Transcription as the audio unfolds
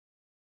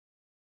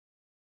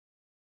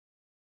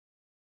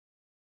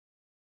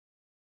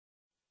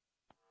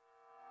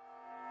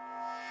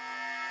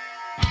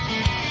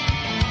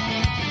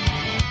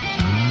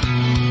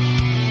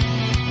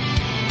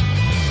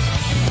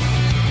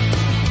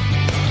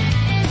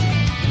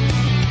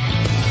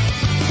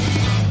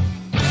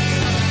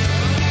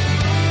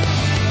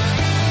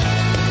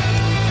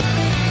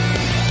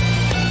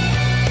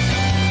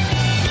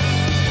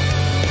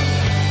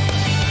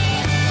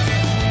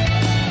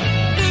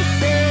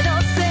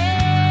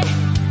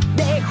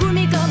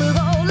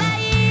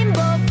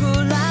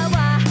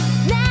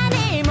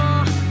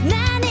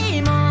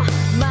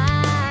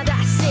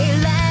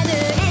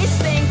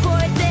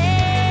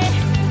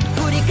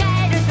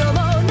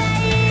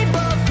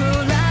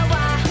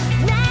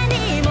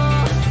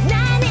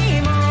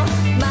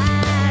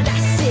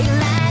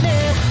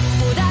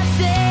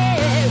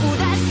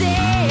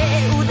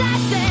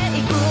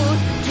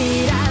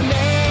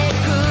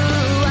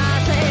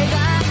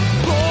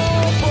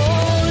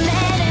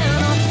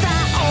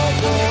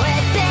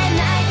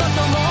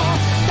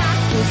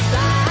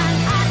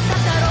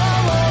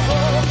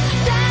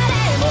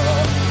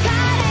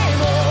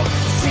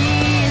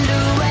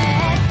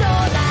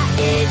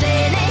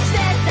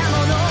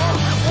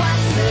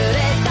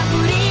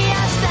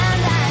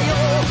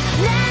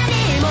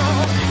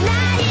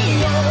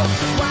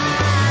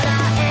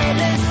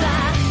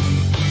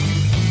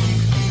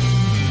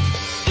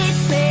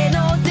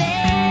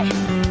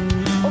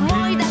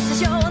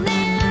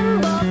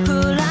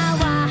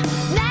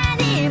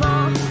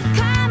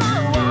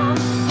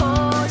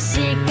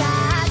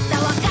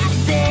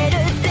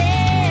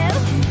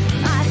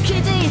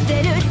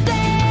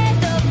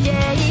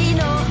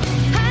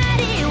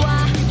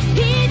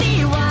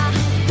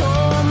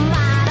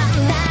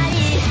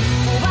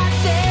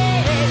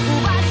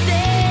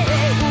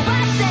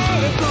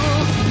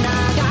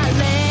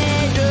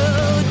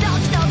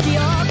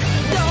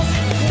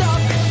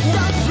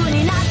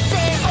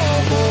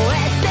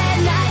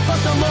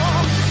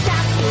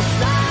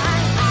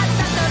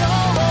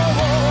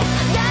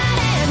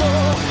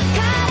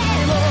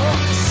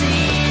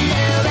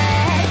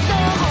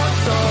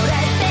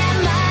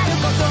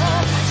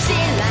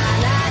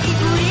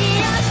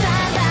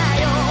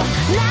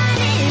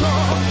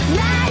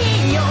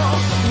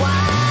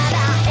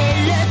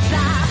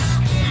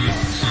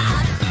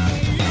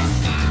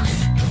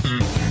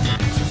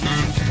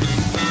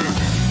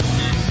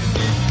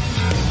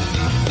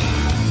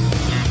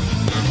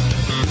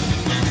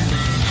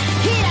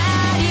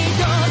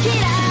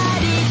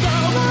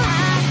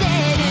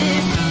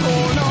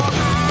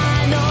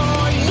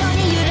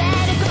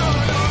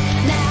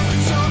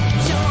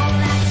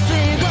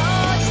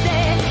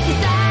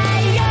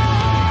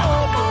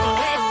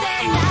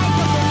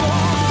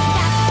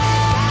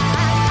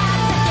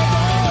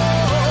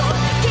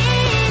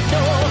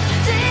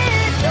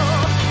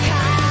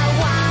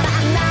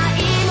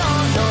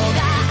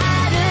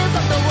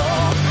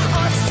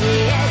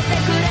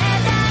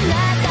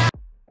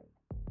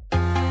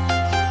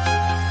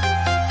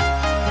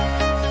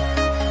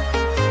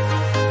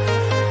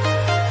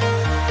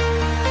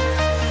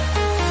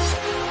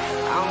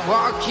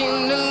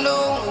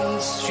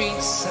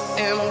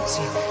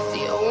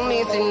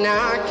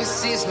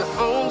is my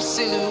own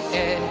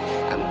silhouette.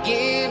 I'm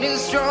getting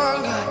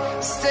stronger,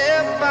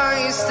 step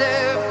by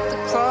step. The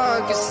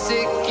clock is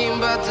ticking,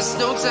 but there's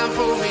no time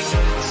for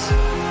regrets.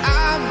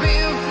 I've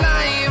been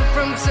flying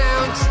from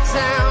town to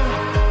town,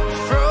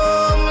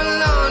 from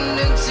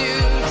London to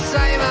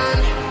Taiwan.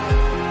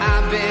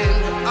 I've been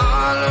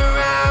all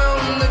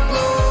around the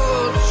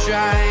globe,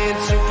 trying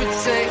to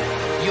protect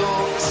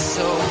your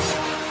soul.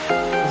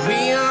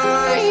 We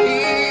are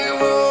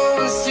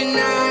heroes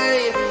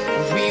tonight.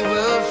 We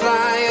will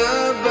fly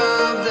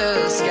above the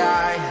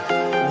sky.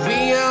 We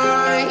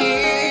are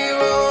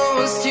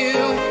heroes tonight.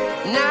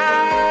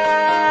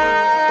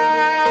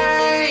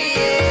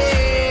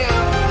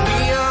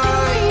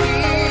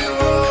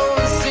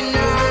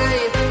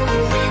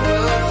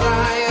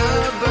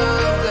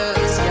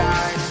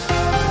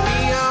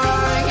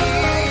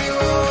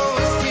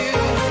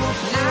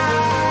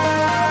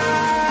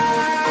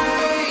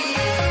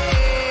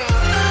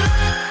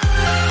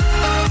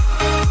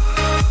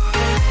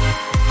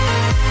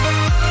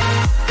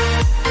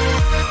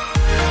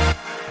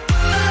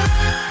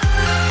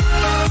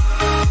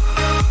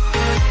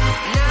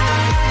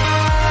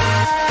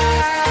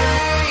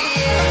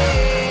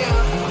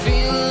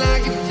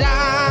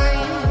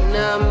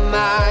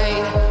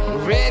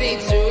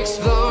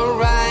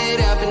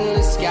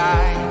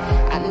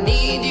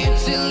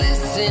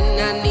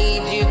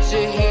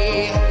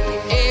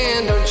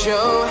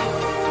 Show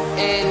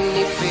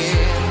any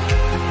fear.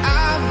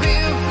 I've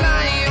been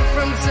flying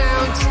from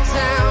town to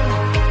town,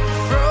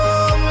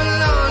 from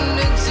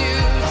London to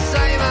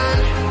Taiwan.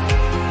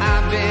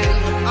 I've been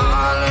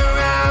all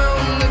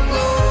around the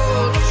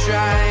globe,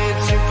 trying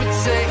to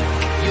protect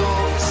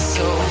your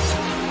soul.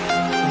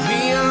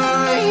 We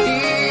are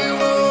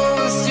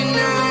heroes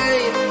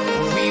tonight.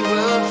 We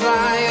will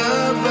fly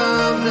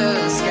above the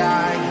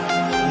sky.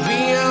 We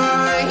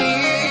are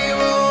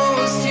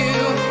heroes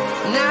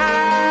tonight.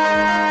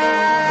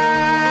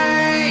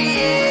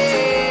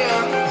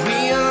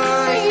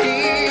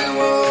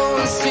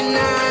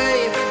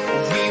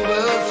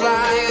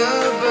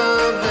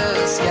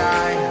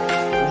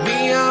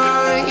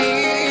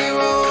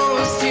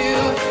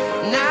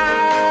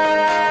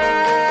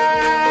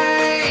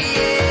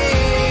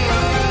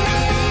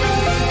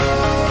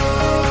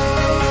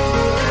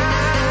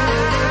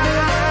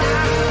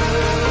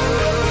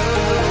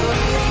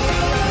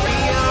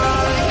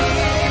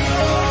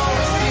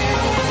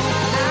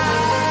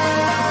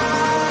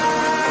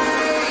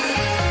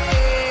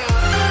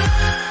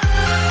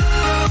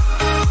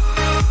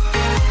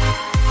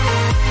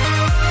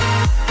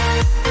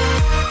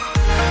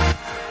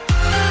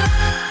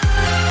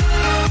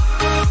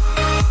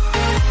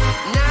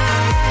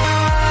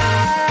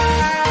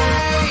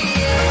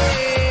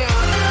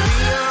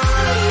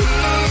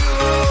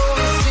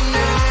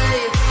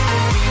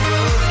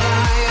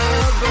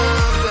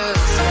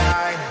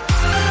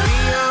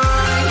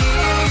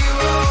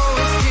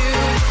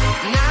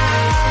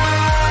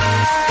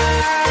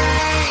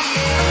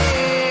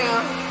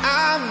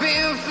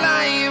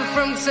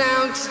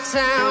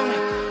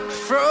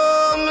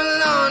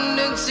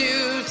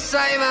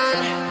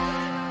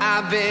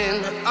 I've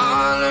been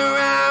all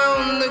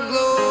around the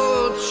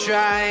globe,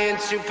 trying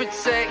to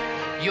protect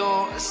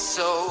your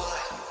soul.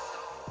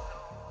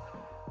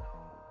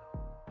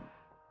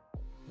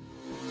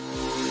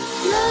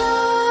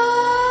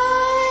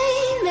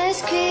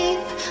 Nightmares creep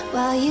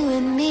while you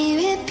and me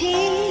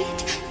repeat.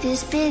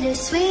 This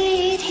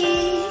bittersweet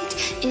heat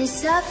is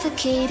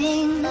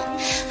suffocating.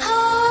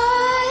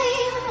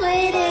 I'm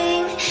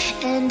waiting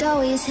and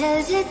always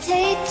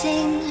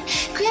hesitating.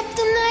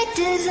 Kryptonite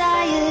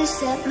desires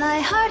set my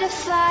heart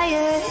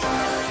afire.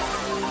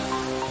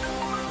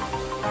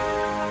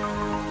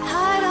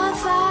 Heart on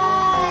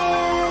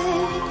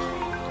fire.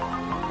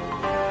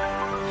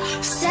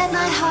 Set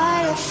my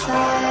heart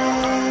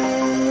afire.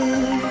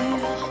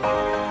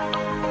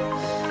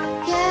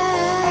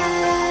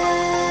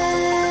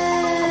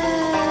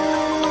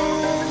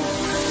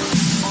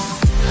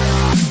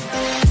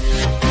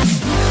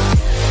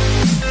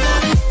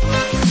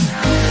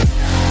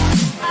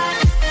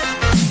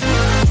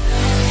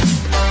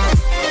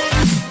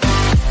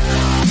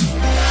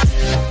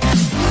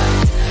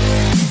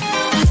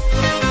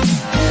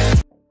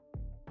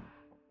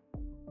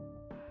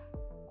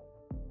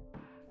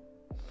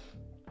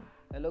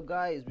 Hello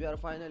guys, we are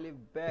finally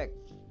back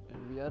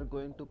and we are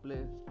going to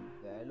play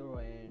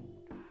VALORANT.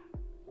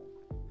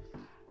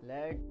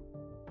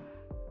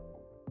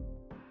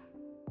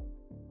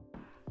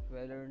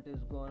 VALORANT is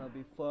gonna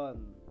be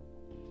fun.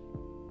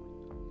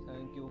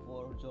 Thank you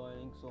for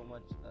joining so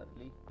much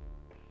early.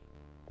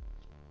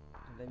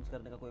 Lunch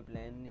करने का कोई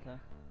plan नहीं था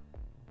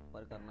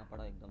पर करना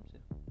पड़ा एकदम से.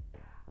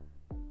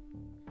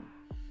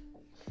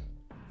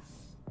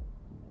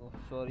 ओह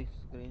सॉरी,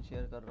 स्क्रीन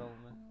शेयर कर रहा हूँ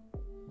मैं.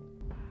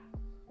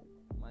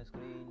 My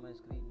screen.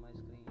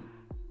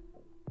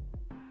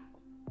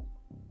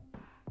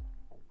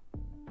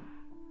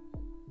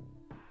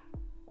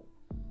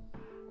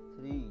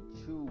 3,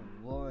 2,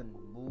 1,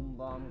 boom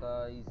bam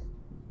guys.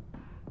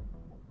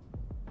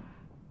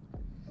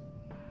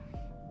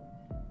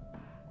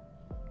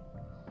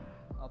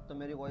 तो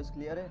मेरी वॉइस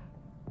क्लियर है?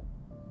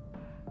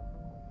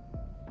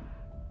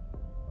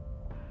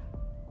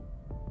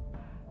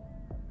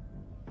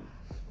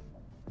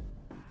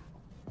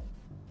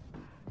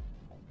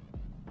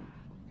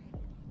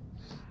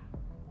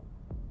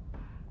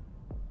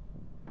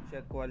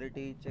 Check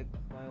quality, check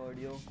my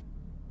audio.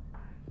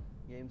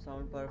 Game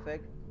sound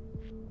perfect.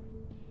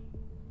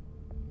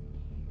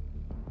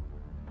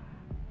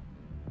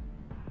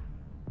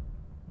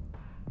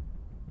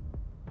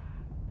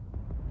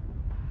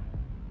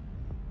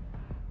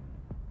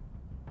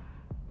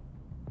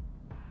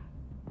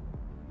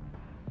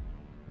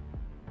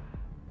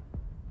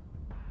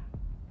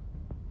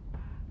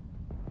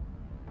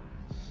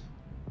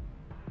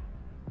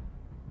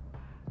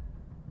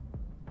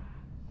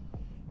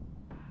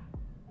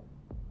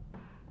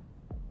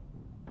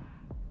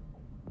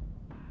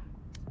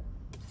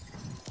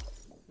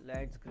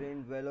 Let's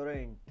grind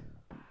VALORANT.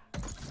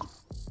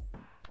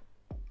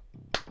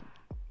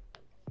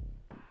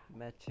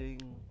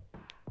 Matching.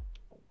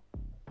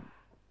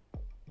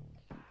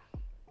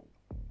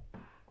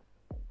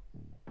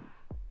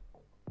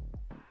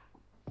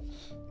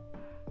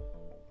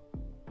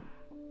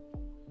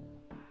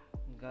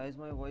 Guys,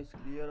 my voice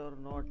clear or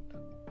not?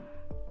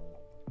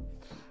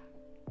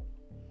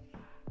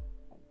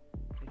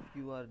 If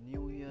you are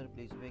new here,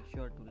 please make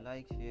sure to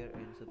like, share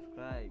and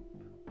subscribe.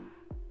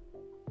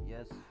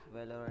 Yes,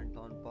 VALORANT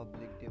on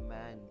public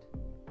demand.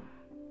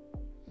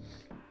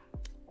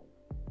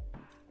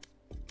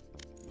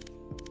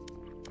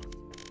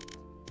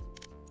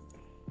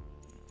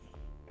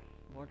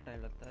 बहुत time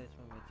लगता है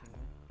इसमें matching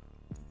में.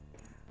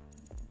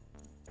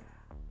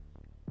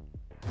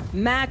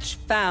 Match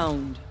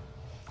found.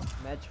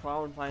 Match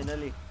found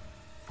finally.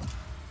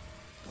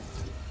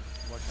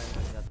 बहुत time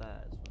लग जाता है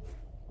इसमें.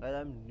 Guys,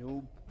 I'm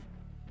noob.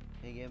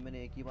 ये गेम मैंने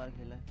एक ही बार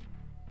खेला है.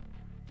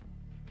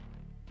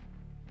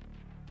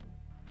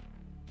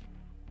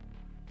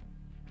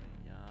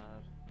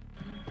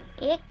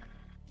 एक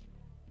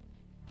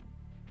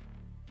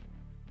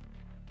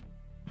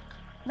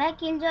मैं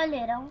किल जो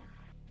ले रहा हूँ.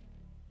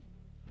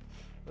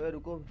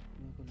 रुको,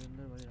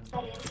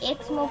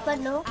 एक स्मोक कर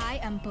लो. I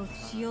am both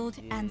shield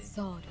and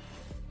sword.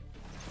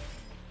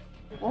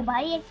 ओ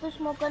भाई एक तो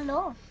स्मोक कर लो.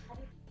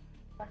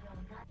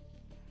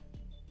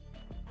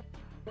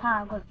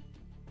 हाँ गुड.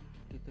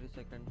 53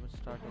 सेकंड में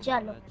स्टार्ट होगा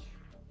चलो. मैच.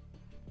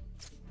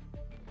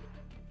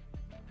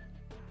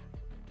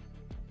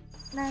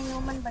 नहीं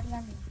ह्यूमन बढ़िया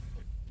नहीं.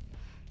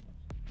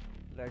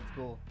 Let's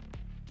go.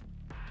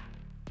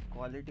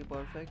 Quality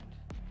perfect.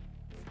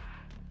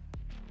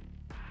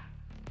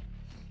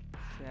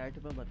 Chat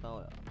में बताओ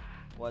यार.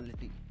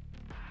 Quality.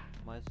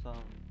 My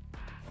sound.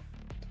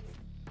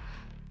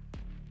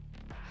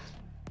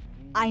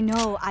 I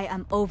know I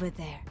am over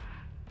there,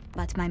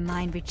 but my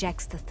mind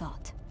rejects the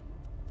thought.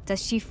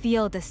 Does she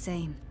feel the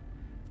same?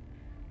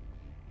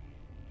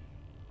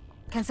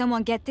 Can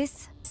someone get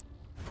this?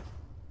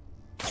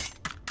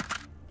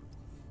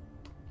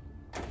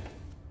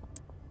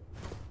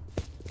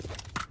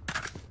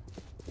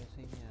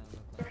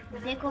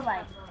 देखो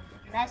भाई,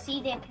 मैं सी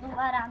देख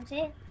लूंगा आराम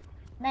से.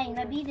 नहीं,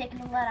 मैं बी देख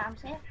लूंगा आराम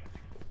से.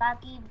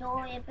 बाकी 2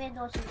 ए पे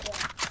 2 सी पे.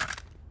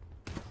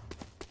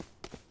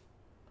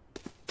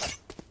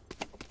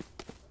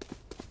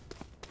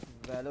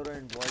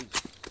 VALORANT voice.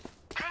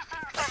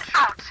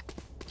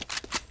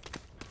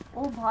 ओ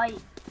भाई,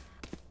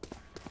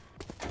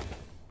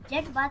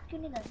 जेट बात क्यों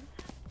नहीं कर रही?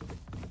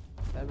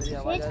 यार मेरी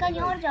आवाज स्टेज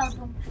कहीं और जाओ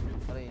तुम.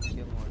 अरे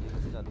इनके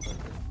ऑडियो चालू कर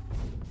दे.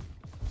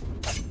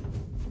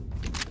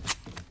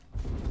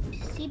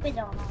 सी पे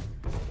जाओ ना.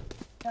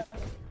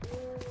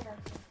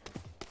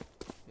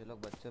 ये लोग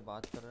बच्चे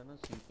बात कर रहे हैं ना.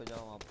 सी पे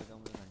जाओ, वहाँ पे जाओ.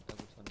 मुझे घंटा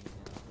कुछ समझ नहीं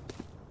आ रहा.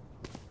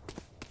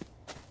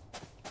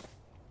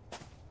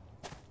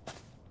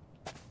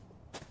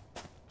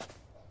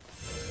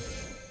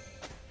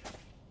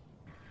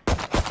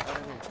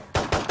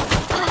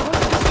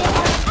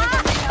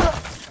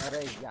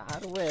 अरे यार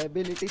वो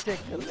एबिलिटी चेक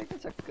करने के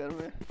चक्कर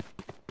में.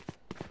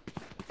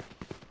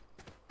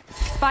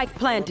 Spike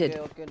planted.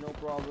 Okay, no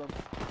problem.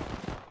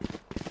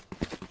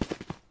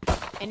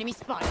 Enemy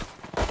spotted.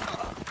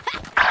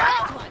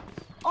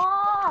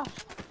 ओह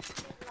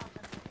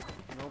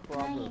No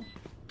problem.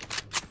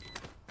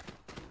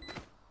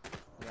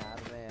 यार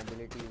मैं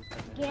एबिलिटी यूज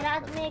करने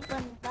गैराज में एक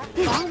बंदा.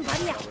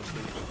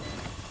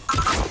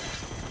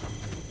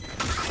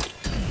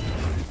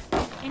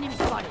 Enemy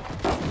spotted.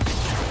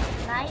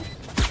 नाइस.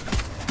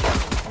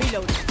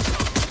 Reload.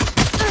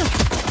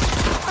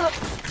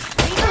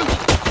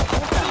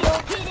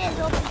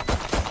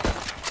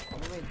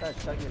 मैं इतना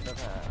अच्छा खेलता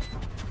था.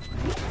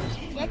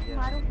 जेट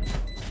मारो.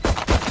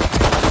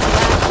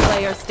 Last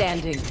player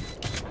standing.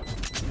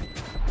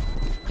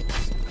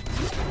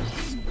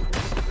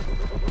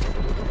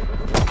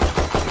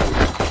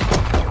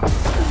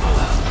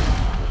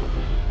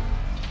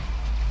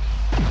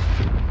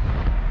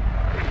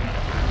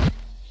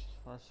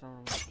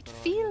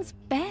 Feels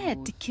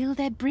bad to kill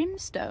their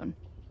brimstone.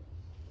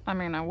 I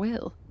mean, I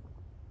will.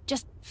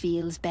 Just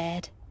feels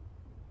bad.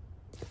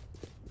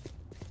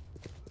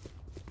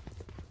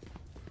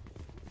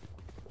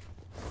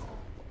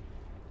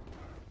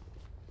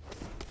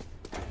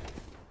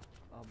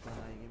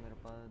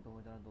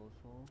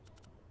 2200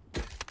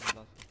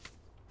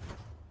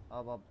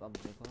 अब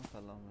देखो ना,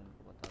 चलो मैं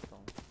इनको बताता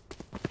हूँ।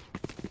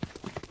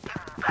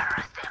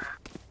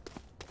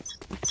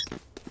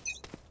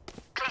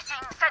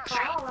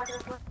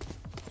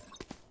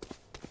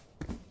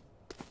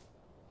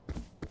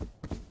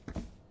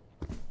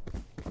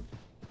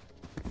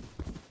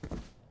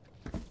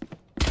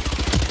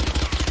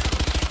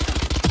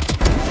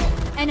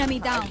 Enemy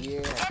down. ये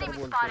हैकर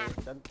बोलते हैं,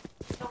 चल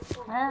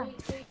हाँ।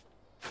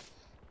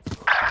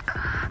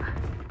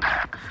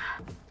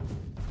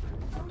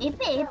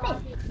 एपे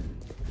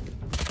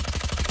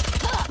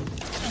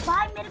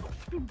भाई मेरे को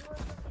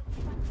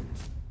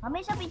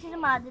हमेशा पीछे से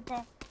मार देता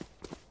है।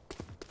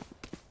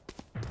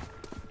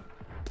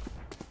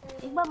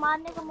 एक बार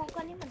मारने का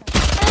मौका नहीं मिला।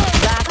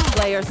 Last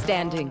player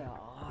standing.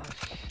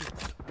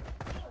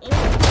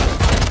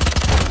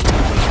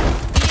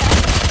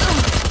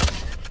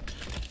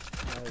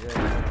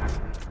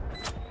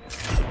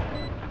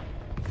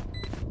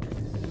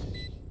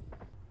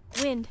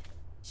 Wind,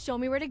 show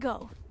me where to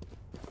go.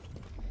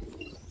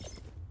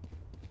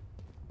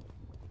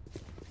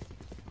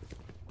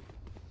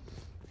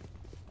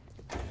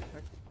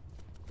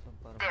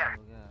 there.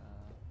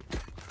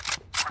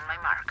 On my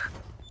mark.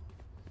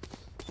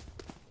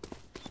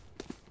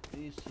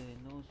 Iसे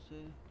no से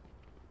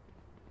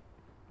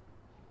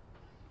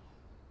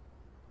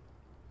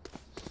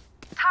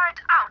Turret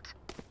out.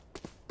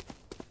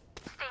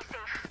 Stay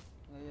safe.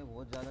 ये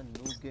बहुत ज़्यादा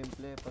नूब गेम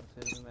प्ले, पर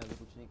फिर भी मैं अभी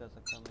कुछ नहीं कर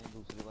सकता। मैं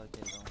दूसरी बार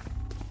खेल रहा हूँ।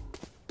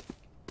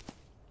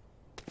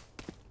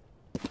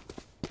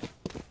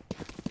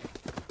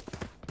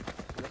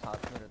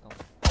 साथ में रहता हूँ।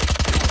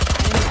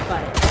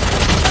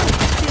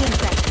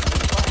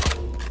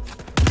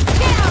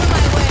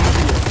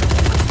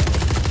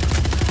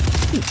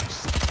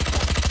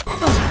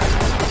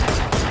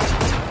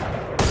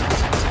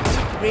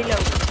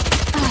 Reload.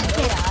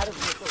 यार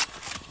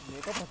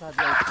मेरे को फंसा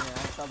दिया इसने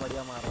यार, इतना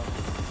बढ़िया मार रहा हूँ।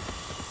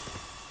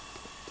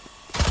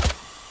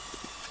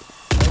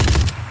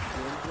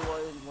 गेम की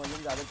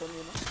वॉल्यूम ज़्यादा तो नहीं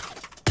है ना?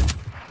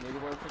 मेरी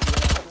वॉइस से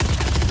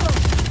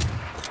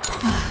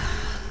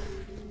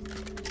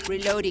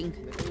Reloading.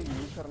 मेरे को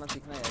यूज़ करना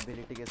सीखना है,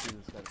 एबिलिटी के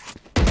स्किल्स करके।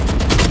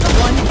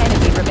 One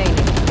enemy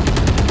remaining.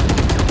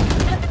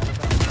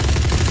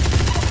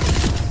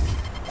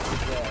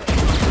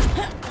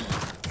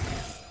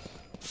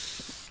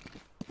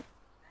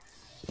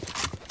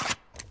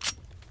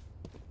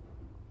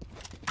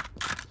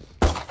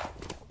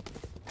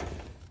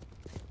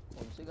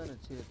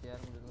 अच्छी रहती है यार,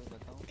 मुझे कोई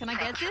बताओ। Can I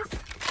get this?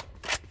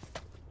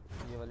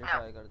 ये वाली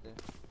ट्राई करते हैं।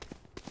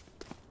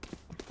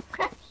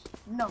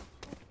 No.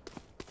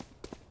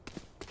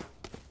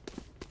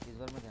 इस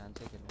बार मैं ध्यान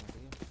से खेलूंगा,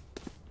 ठीक है?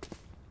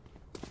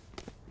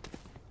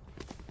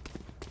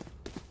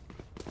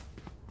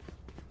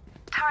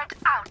 Turret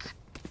out.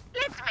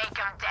 Let's make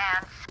them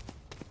dance.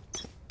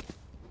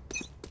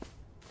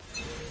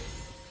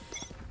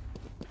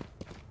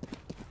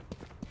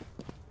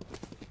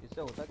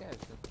 इससे होता क्या है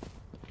इससे?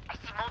 I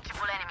see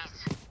multiple enemies.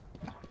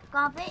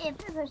 कहाँ पे? ए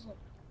पे फिर से।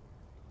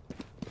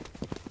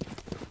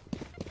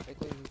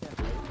 कोई क्या?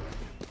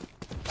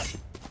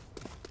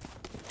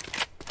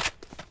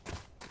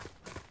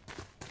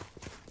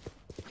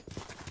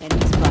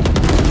 Enemy spotted.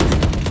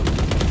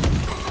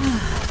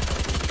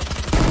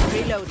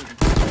 Reloading.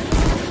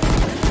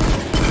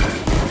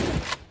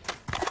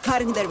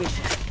 Cutting their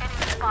vision.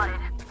 Enemy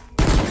spotted.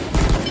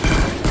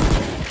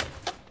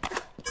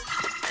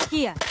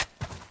 Here.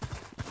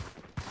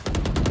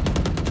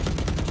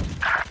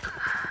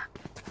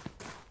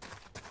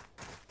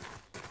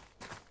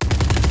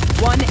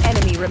 One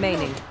enemy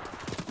remaining.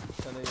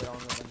 चलो ये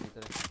राउंड में अपन जीत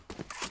रहे हैं।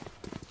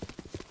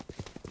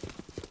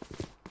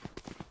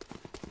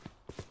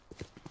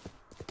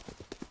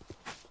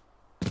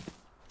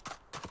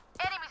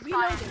 Enemy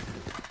spotted.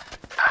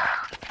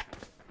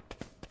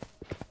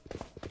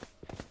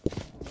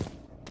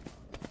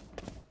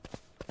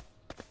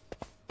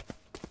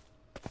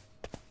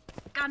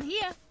 Gun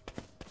here.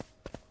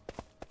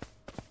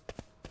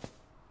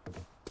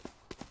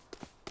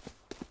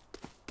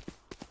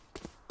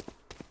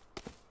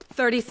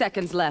 $30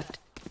 seconds left.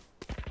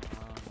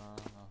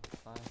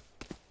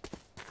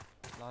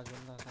 Last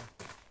बंदा था।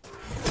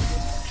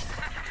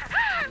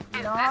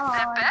 Is this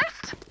the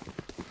best?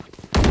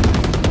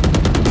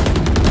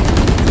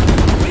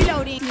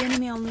 Reloading. The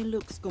enemy only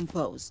looks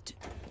composed.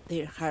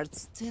 Their heart's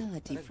still a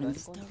different gun कौन सी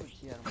story.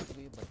 अच्छी है यार,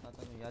 मुझे ये बता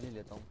था, मैं याद ही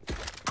लेता हूँ।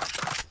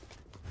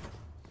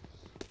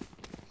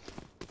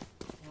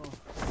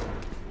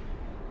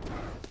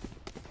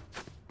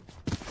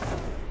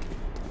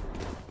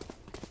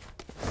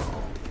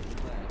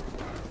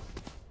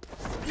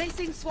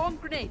 Placing swarm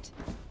grenade.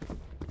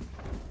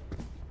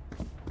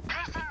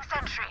 Placing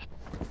sentry.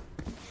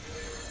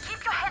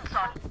 Keep your heads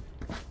on.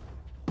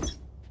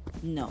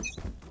 No.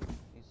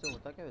 इससे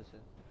होता क्या वैसे?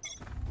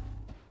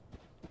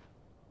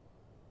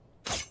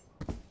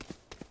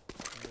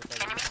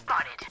 Enemy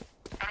spotted.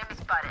 Enemy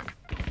spotted.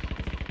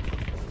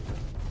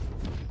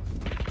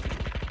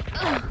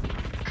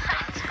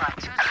 That's far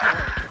too slow.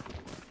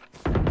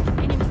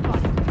 Enemy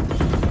spotted.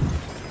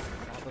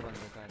 कहाँ पे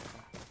बंदे का है?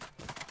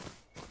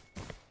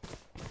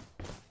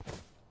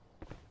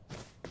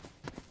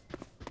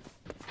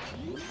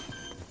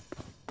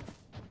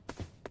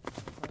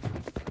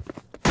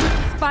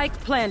 Spike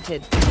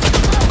planted.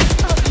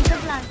 इधर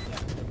प्लांट किया।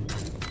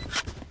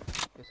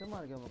 कैसे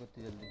मार गया मुझे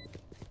इतनी जल्दी?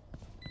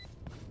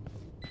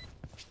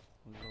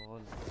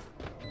 लॉल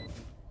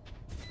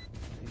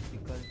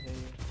डिफिकल्ट है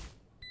ये।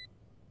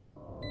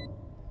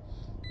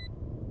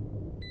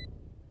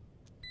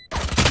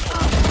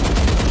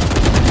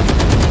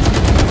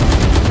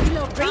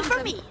 Wait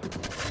for me.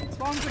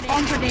 Bomb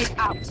grenade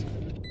out.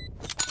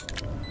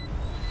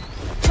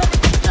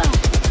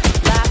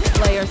 Last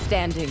player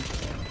standing.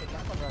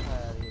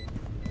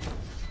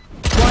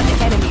 One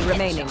enemy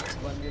remaining.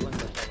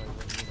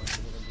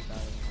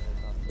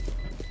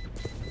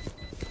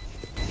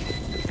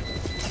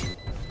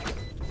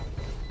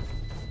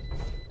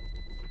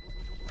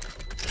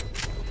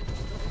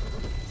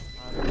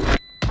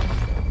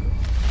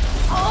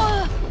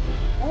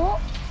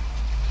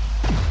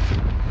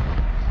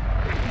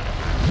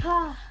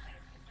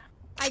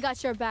 I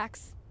got your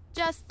backs.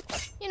 Just,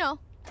 you know,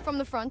 from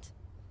the front.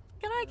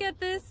 Can I get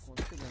this?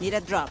 Need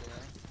a drop.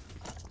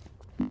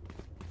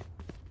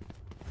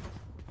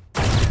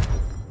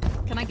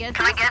 Can I get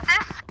Can I this? get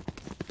this?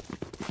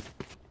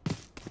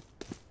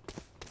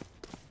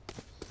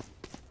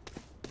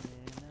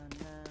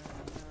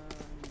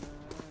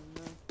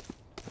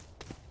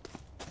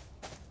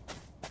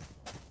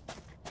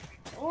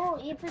 ओ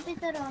ये पे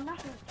तो रहो ना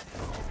फिर।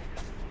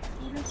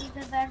 तीनों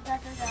इधर बैठ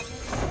जाते जाते।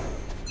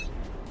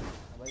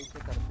 भाई इसे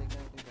करते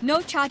क्या? No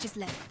charges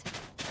left.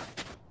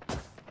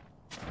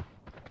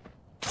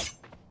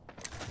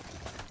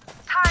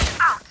 Turret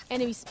out.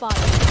 Enemy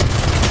spotted.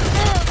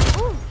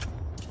 Ooh.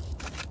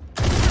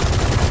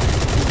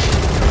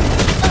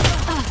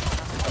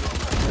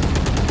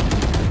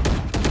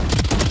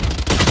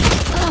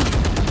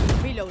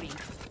 Reloading.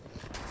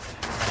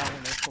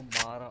 मैंने इसको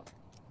मारा।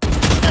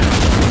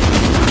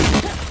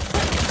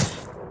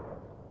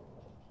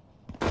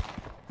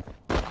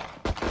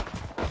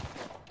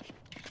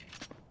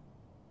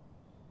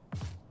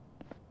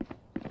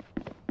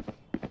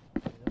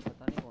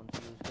 पता नहीं कौन सी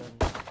यूज करनी।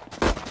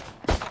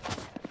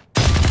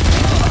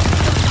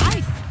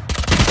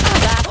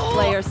 Last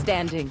player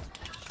standing.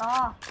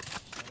 हाँ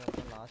मेरा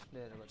तो लास्ट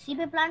प्लेयर है बस। सी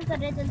पे प्लांट कर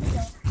रहे जल्दी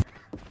जाओ।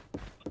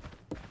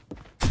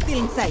 Still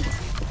in sight.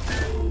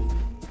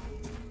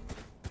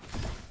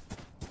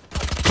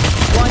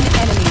 One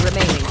enemy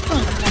remaining.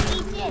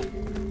 नीचे।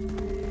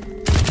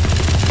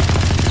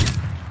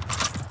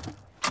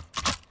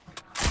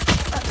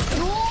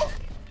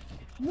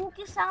 मुंह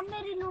के सामने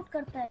रिलोड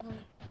करता है वो।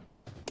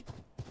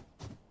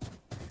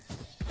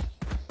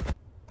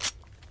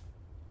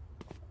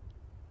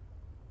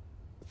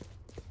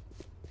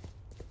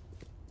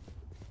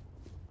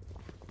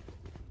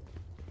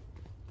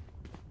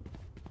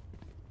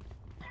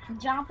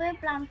 जहाँ पे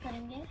प्लान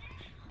करेंगे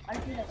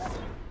अल्टी लगा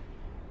देंगे।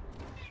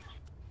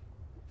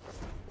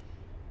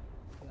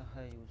 क्या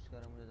है यूज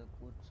करा मुझे तो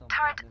कुछ समझ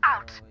Turret नहीं आ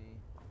out. रहा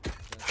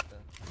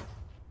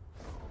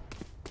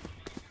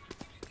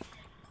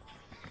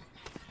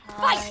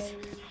भाई।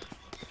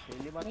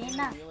 पहली बात नहीं तो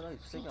ना, ये वाला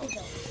इससे क्या नीचे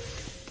होता है?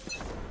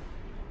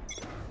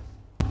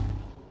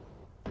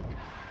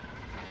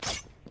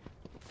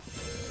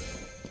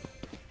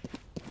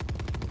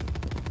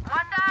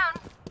 One down.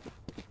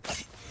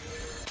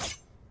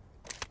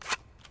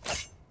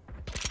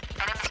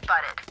 Enemy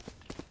spotted.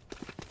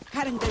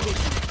 Cutting the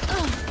vision.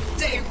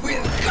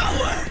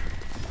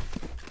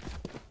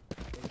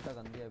 इतना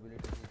गंदी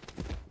एबिलिटी थी।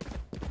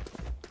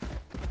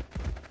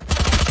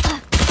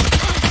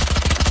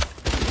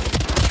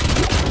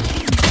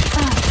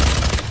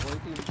 कोई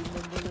टीम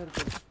बंदे मेरे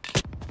को।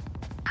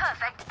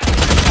 Perfect.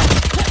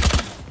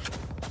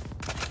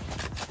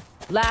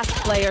 Last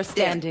player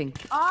standing.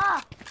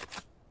 Uh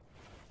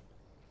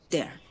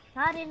There.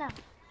 हाँ रेना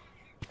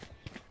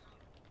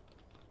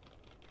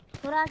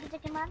थोड़ा आगे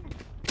जाके मारना।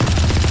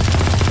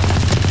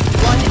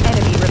 One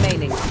enemy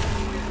remaining.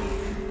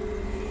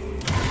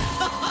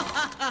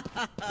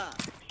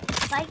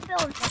 स्पाइक पे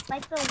उल्टा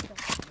स्पाइक पे उल्टा।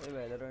 ये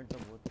वैलोरेंट तो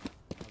बहुत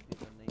अभी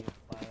तो नहीं हो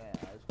पाया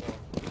यार इसको।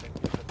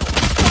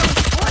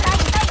 ओ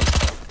राइट राइट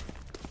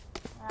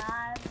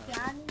यार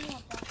क्या नहीं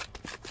होता।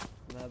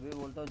 मैं अभी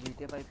बोलता हूँ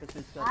GTA 5 पे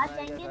स्विच आ करना है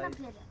जाएंगे क्या ना guys?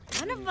 फिर।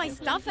 None of my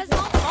stuff has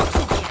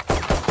malfunctioned yet.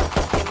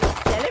 Can we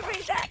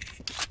celebrate that?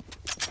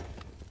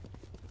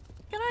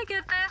 Can I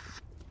get this?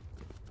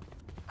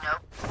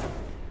 Nope.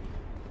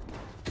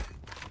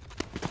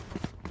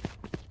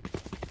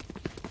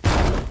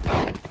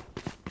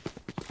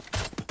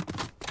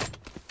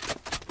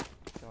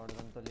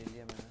 Shotgun तो ले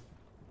लिया मैंने।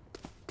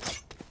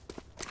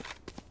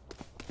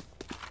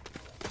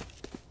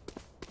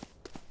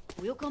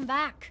 We'll come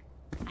back.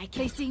 I can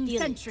Placing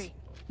feel sentry. it.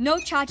 No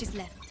charges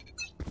left.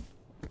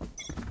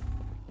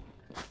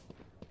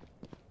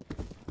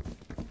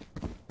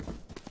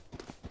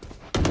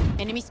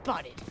 Enemy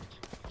spotted.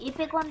 ये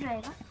पे कौन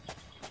रहेगा?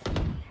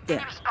 There.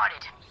 Enemy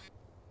spotted.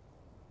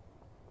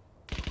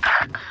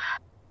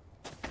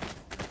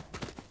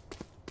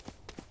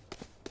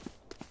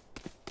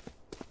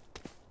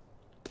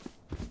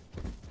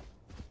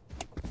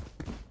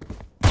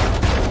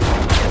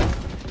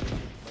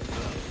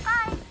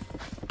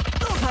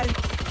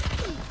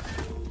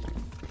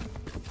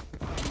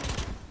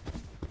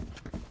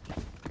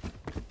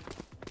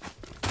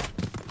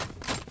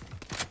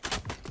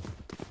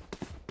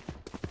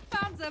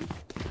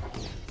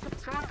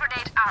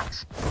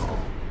 out.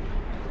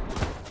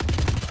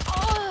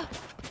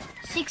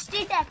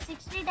 60 tag,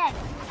 60 tag.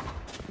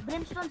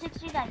 Brimstone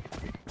 60 tag.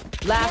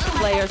 Last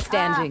player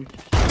standing.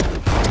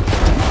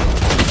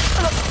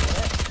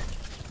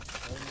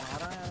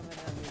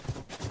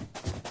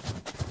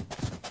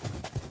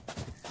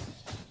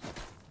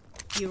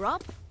 Gear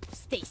up,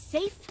 stay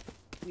safe.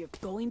 We're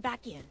going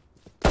back in.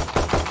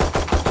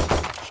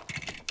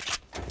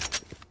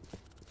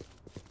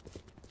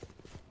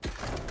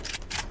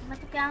 मैं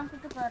तो क्या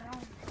तो कर रहा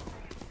हूँ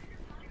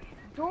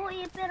 2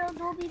 A पे रहो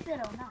 2 B पे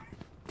रहो ना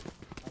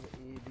अब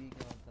A B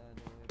क्या होता है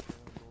 2 A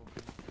पे 2 B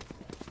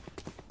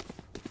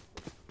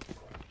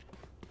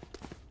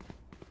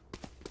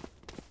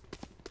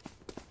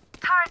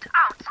Turret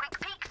out. Quick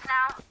peeks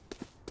now.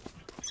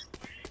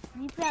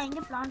 B पे आएंगे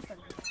प्लांट कर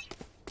देंगे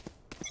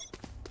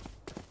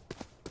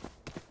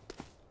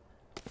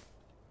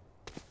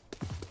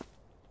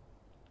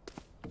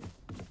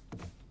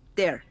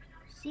There.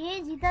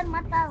 सीएज इधर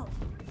मत आओ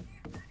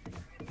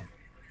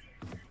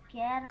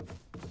क्या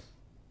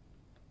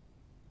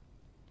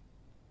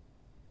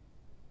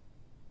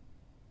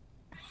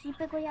सी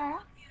पे कोई आया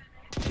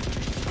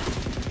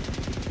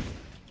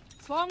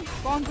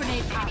Bomb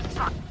grenade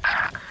out.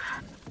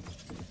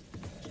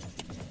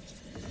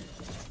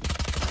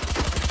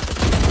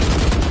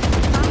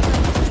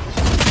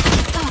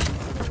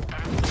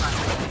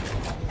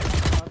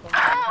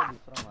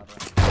 दूसरा मार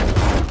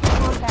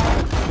रहा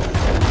है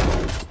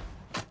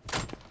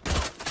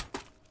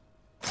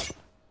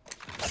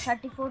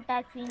 34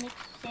 टैग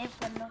फिनिक्स सेव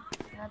कर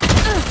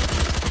लो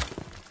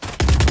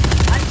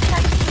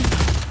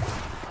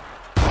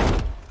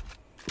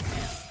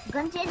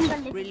गन चेंज कर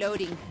ले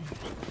Reloading.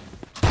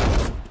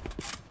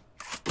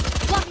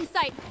 Blocking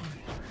sight.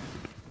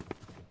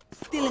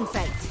 Still in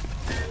sight.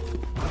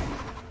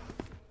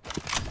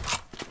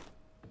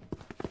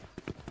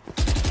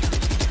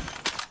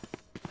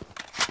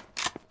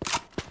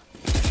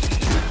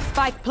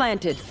 Spike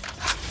planted.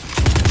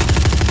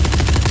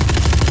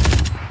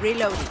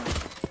 Reloading.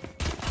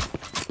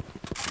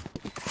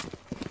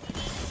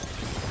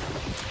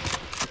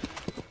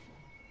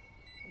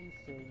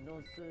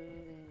 no sé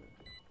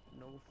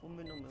no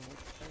fume no me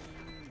gusta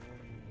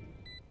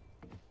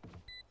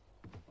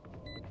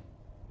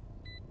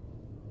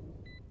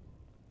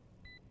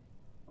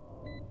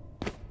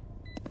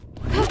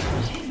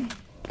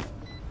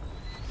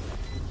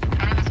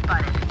Enemy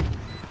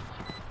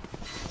spotted.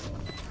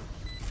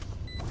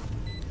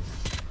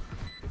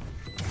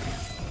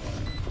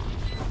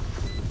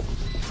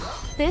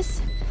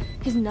 This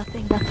is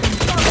nothing.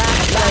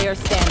 Last player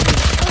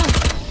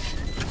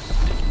standing.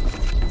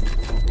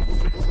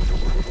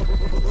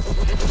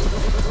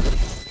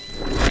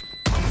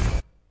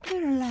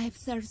 Their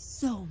lives are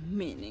so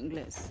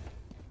meaningless.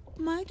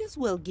 Might as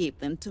well give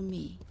them to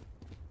me.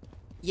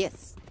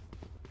 Yes.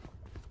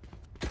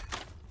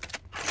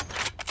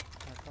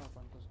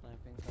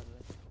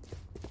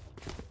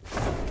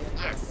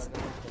 Yes.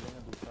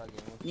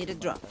 Need a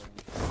drop.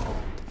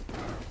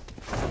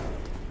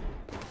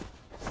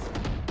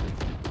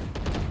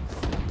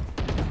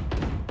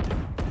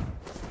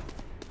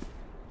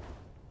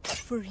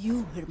 For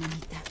you,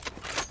 hermanita.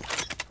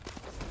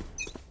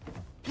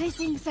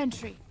 Placing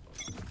sentry.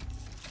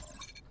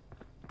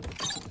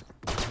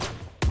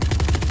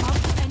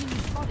 Enemy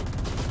spotted.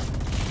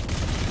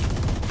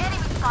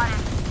 Enemy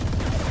spotted.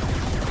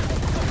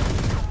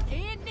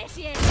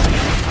 Initiate.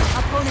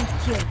 Opponent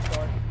killed.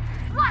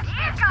 What?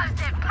 Here comes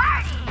the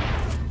party.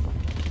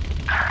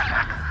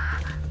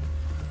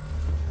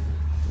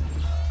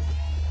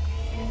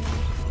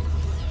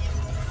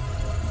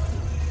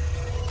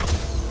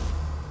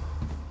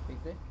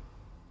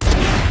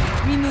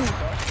 Remove.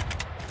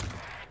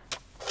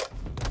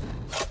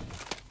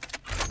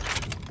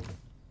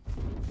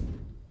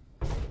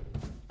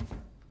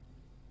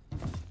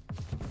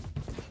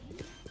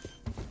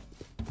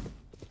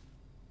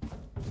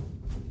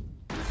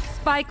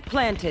 Spike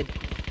planted.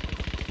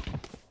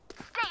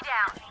 Stay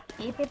down.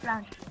 ए पे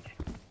plant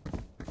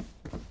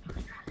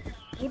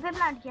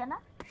किया ना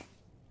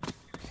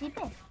सी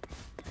पे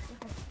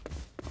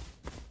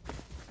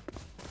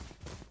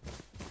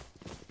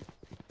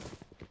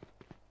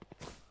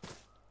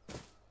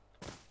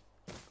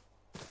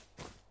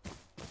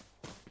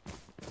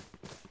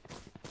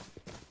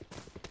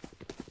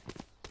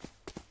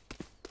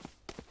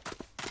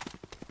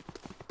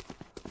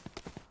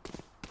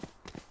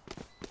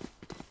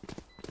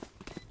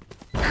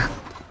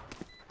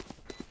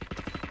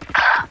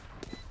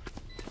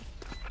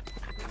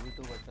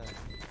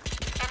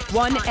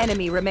One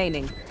enemy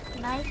remaining.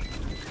 Nice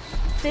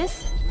This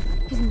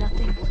is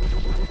nothing.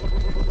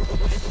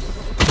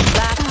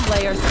 Last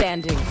player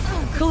standing.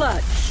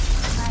 Clutch.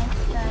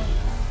 Nice try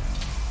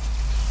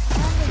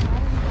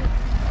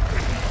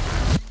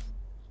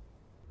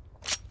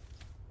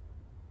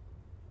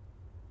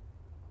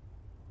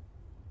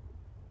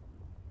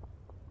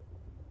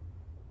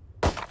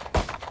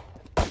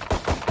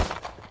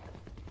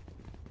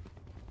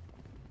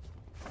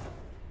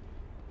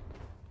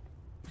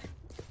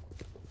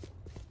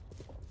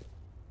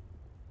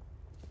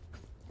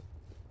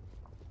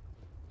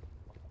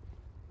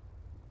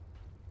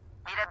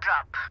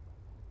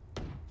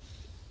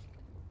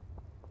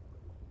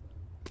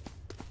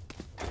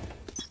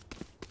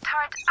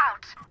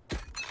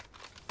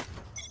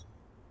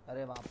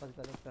अरे वापस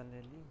गलत कर ले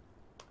ली।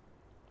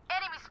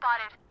 Enemy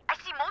spotted. I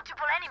see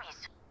multiple enemies.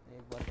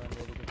 एक बार कर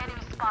ले ली तो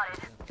Enemy spotted.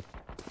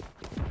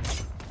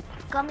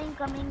 Coming.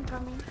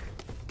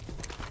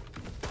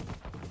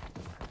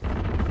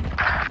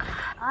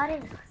 अरे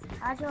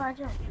आजो।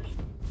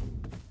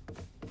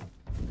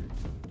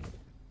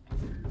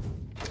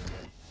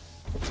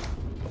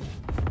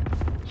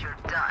 You're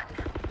done.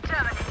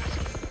 Terminated.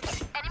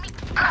 Enemy.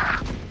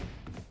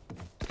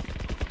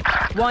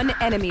 One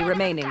enemy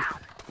remaining.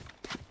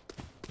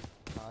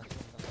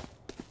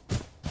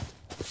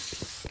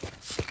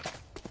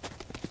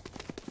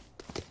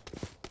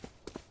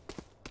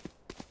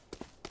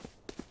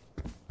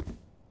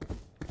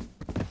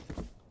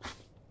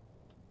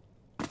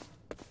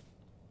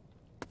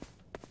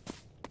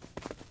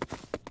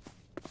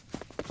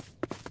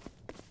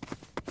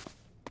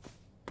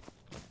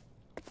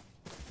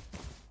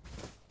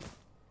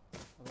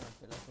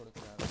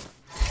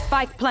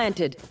 Spike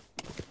planted.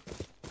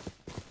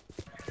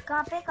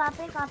 कहाँ पे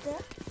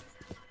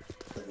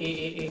ए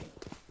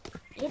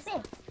ए पे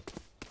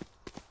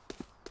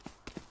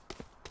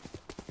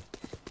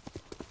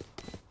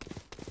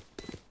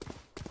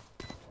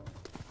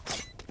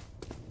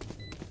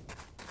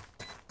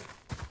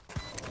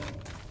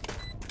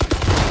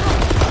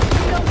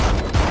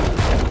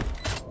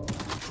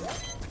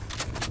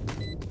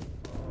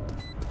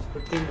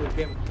good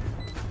game.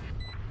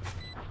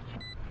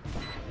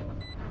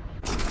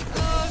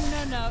 Oh,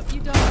 no, you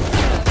don't.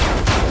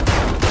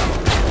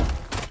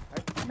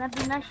 मैं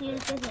बिना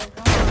शील्ड के खेल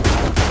रहा हूँ।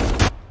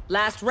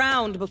 Last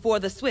round before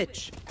the switch.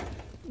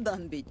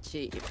 Don't be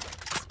cheap.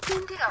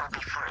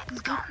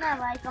 जीतना है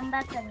भाई, कम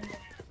बैक करेंगे।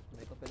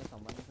 मेरे को पहले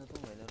समझ नहीं था तुम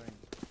वैलोरेंट।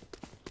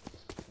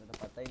 मुझे तो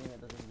पता ही नहीं, मैं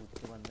तो सिर्फ घुस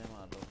के बंदे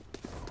मार रहा हूँ।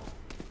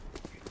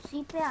 सी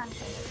पे आना।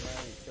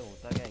 इससे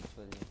होता क्या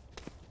एक्चुअली?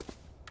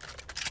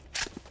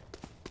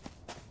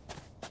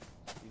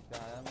 सी पे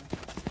आया मैं।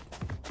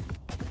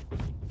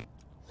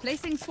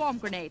 Placing swarm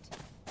grenade.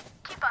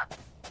 Keep up.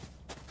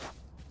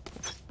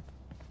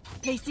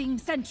 Placing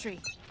sentry.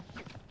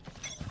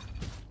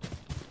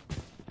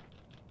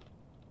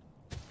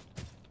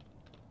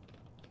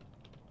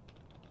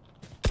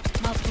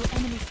 Multiple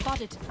enemies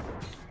spotted.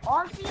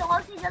 All C,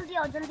 जल्दी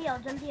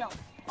आओ।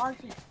 All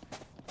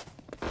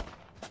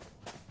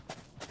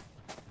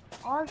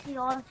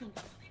C.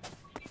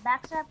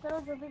 Back stab करो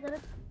जो भी करो।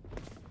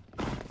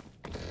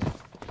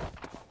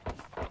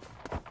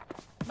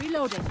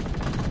 Reloading.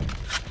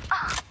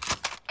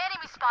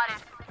 Enemy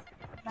spotted.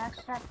 Back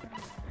stab करो।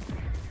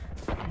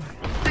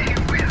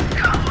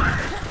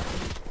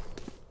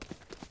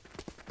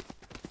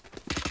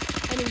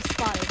 Enemy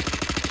spotted.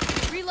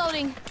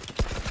 Reloading.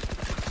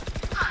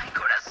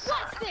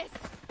 What's this?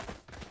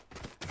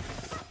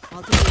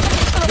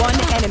 One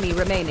enemy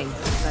remaining.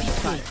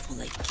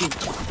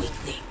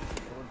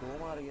 वो दो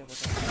मार गया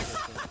पता नहीं।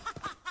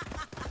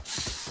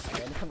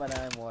 मैंने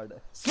बनाया mod.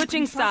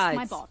 Switching Trust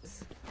my sides. bots.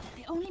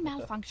 They only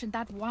malfunctioned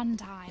that one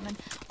time, and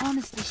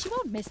honestly, she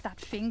won't miss that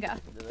finger.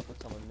 मुझे कुछ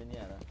समझ में नहीं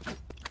आ रहा।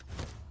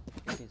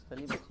 पिस्तौल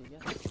ही बची क्या?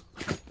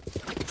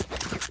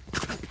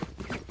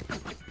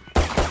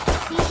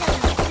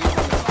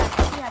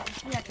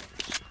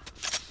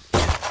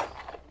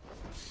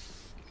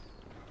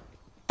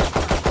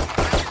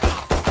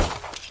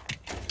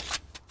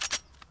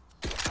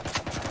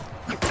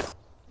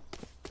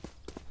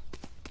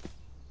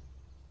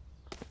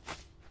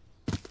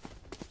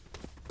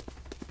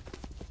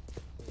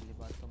 पहली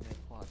बात तो मेरे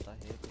को आता है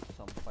कुछ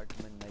संपट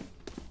में नहीं।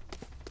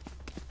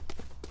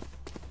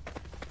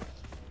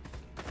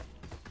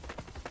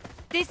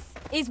 This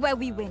is where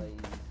we win.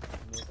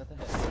 मेरे को तो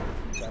है।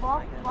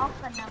 वॉक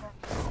करना है।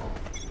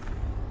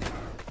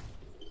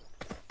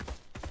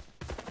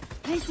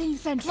 Placing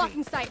sentry.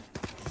 Blocking sight.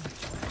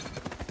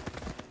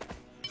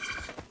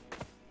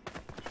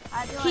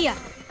 Here.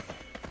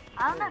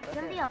 आओ ना,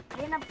 जल्दी आओ।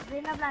 Raina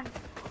plan.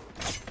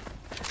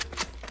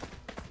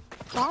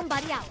 Bomb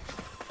buddy out.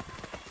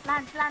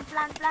 Plan.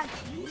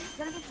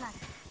 जल्दी plan.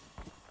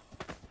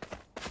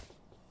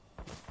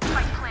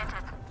 Spike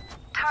planted.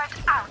 Turret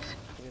out.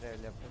 कोई रेड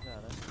लेफ्ट से आ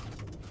रहा है।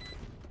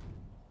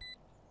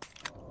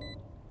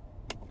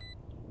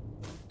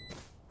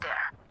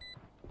 There.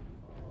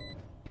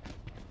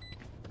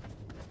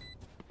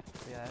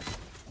 कोई आया?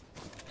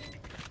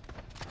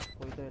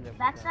 कोई तो लेफ्ट।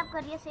 बैक स्टैप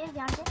करिए सेव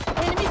ध्यान से।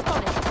 Enemy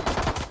spotted.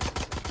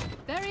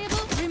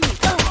 Variable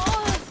removed.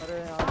 अरे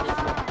यार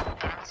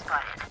Enemy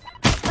spotted.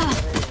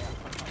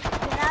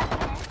 गैराज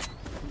में है।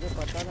 मुझे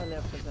पता था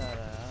लेफ्ट से आ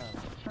रहा है।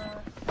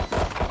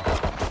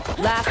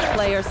 Last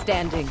player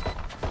standing.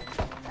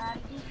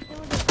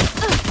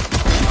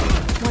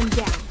 One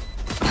down.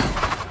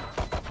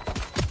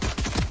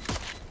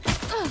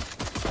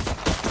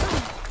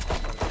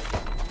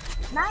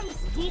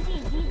 Nice. GG.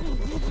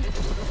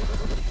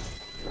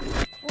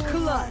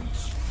 Clutch.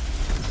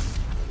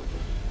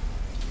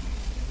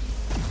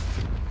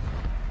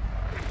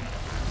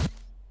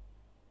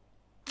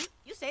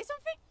 You say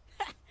something?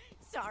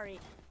 Sorry,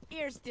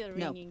 ears still No.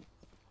 ringing.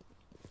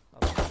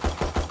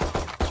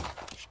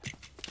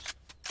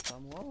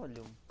 कम हुआ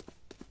वॉल्यूम?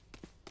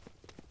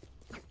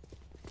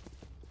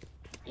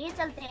 ए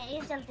चलते हैं, ए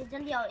चलते,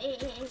 जल्दी आओ। ए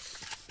ए ए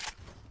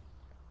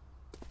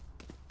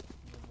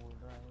बोल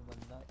रहा है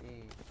बंदा ए।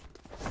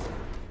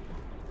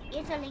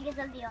 ए चलेंगे,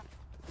 जल्दी आओ।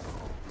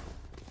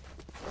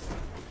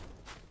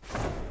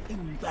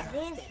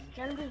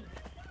 जल्दी।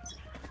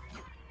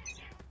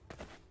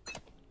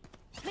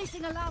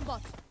 Placing alarm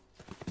bot.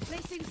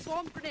 Placing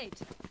swarm grenade.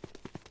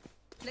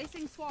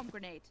 Placing swarm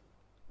grenade.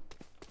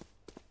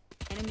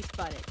 Enemy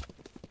spotted.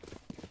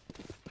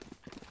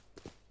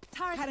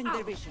 Turret Cutting out.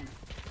 their vision.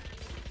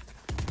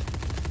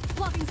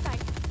 Blocking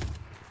sight.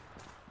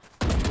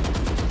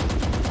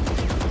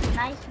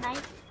 Nice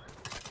nice.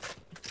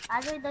 आ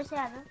जाओ, इधर से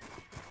आ जाओ।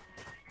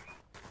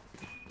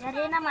 यार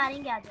ये ना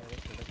मारेंगे, आ जाओ।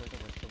 छोटे छोटे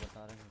बच्चे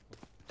बता रहे हैं मेरे को।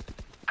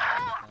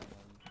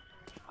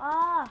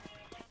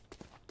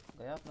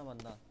 गया अपना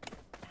बंदा।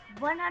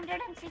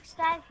 106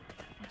 टैग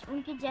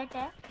उनकी जेट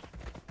है।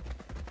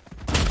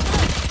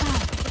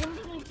 जिम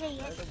भी नीचे ही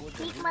है,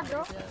 ठीक मत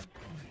दो।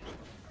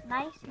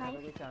 Nice nice.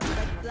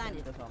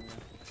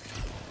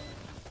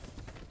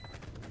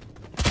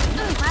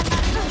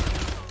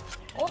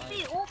 OP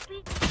OP.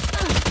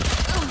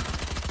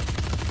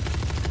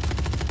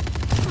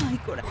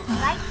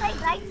 Right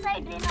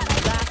side Raina,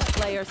 right. Last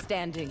player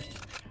standing.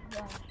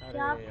 क्या करते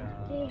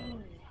हो?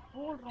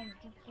 बोल रहा हूँ,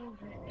 बोल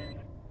रहा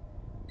हूँ।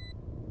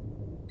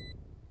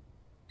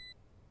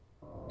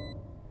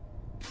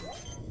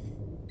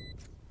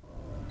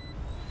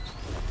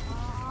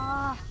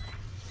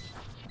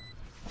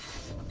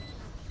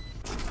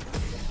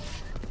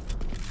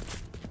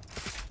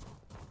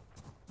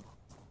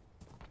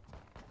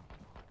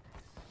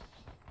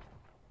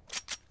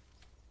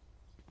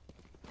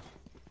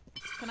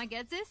 Can I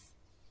get this?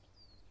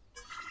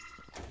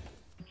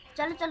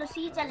 चलो चलो,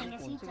 सी चलेंगे,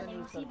 सी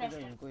चलेंगे, सी बेस्ट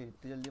है। इनको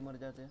इतनी जल्दी मर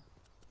जाते हैं।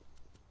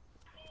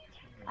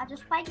 आज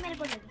स्पाइक मेरे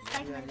को दे दो,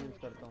 स्पाइक मैं मेरे को यूज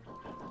करता हूं।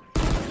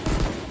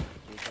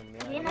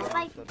 ये ना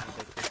स्पाइक,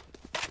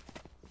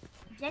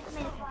 जेट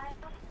मेरे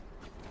को।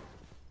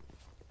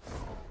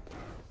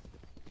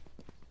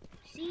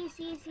 सी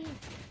सी सी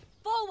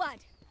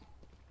Forward.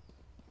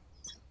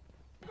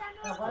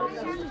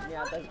 नहीं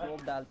आता,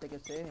 स्मोक डालते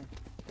कैसे?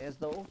 एस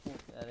दो।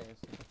 अरे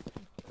ऐसे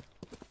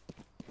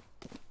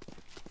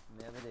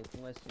मैं भी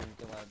देखूंगा स्ट्रीम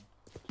के बाद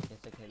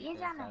कैसे खेलते हैं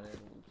सारे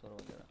रूल्स और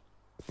वगैरह।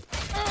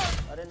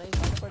 अरे नहीं,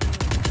 सारे पड़ गए।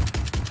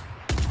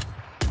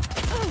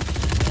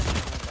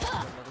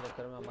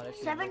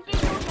 72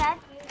 tag.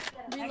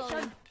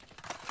 Reloading.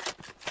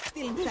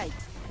 Still in sight.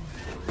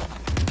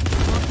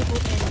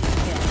 Multiple enemies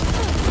dead.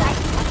 Right,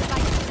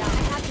 spike down.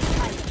 I have to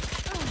fight.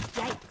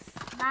 Yikes.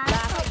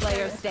 Last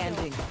player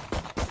standing.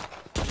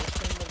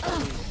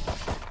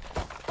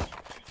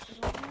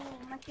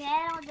 मैं कह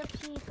रहा हूँ, जब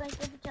सी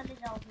करके भी चले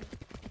जाओगे,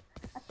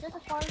 अच्छे से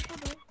कॉल तो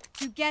दो।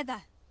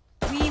 Together,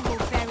 we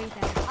will bury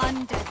them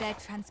under their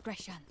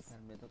transgressions.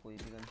 यार मैं तो कोई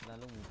भी गन चला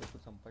लूं, मुझे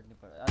कुछ संपट नहीं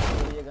पड़ा। यार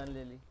ये गन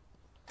ले ली।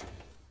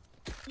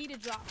 Need a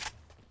drop.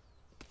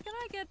 Can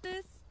I get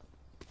this?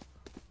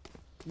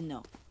 No.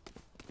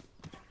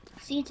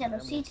 सी चलो,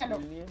 सी चलो।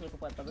 मेरे को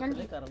पता तो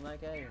चले करना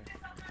क्या है।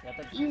 या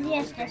तो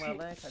Easiest है,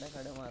 मारना है, खड़े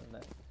खड़े मारना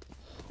है।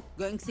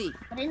 Going C.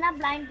 रेना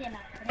ब्लाइंड देना,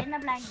 रेना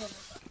ब्लाइंड देना।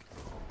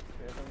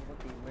 फिर तो उनको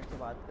टीममेट से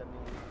बात करनी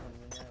होगी, समझ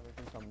में नहीं आया।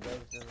 तुम समझा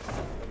इसे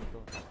तो।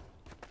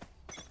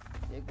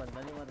 एक बंदा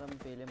नहीं मर रहा, मैं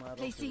पहले मार रहा हूं।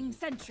 Placing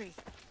sentry.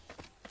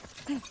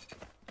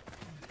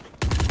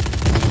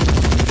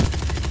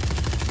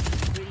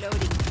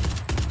 Reloading.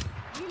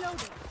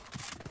 Reloading.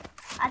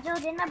 आ जाओ,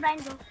 रेना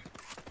ब्लाइंड दो।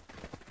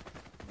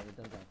 मैं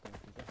इधर जाता हूं,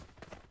 ठीक है?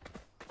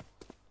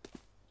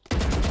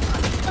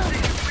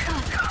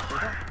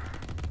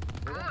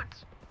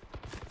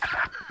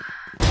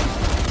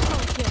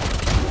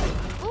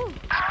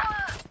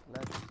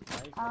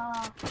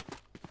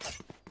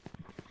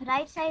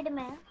 राइट साइड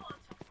में है।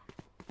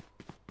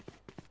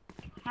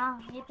 हाँ,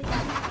 ये पे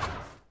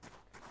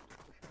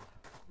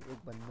एक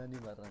बंदा नहीं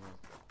मर रहा है।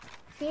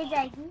 से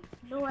जाएगी,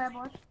 लो है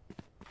बहुत।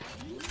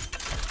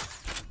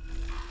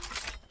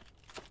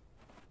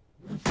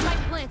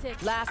 Spike planted.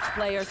 Last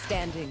player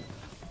standing.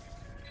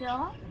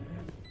 क्यों?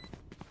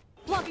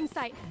 Blocking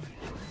sight.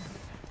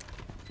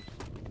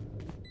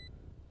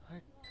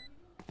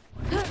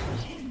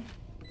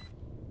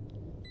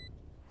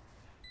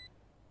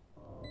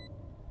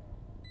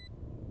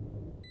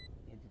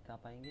 ये जिता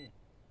पाएंगे?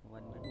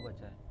 1v2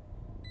 बचा है।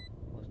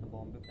 उसने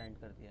बॉम्ब भी प्लांट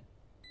कर दिया।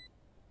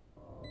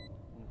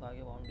 उनको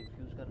आगे बॉम्ब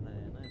डिफ्यूज करना है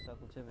ना, ऐसा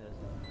कुछ है मेरे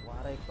से।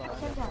 वहाँ एक तो आ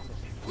गया।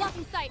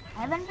 Blocking sight.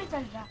 हेवन पे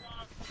चल जा।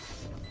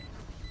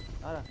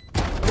 आ रहा।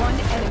 One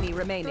enemy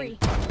remaining.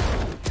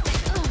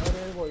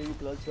 अरे वो ये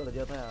क्लच कर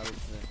दिया था यार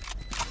उसने।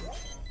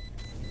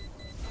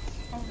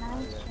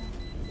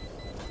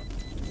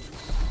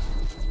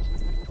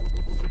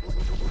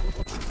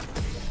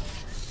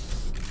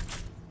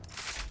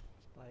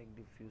 स्पाइक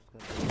डिफ्यूज कर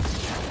दिया।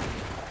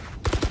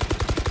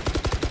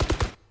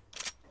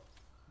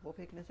 वो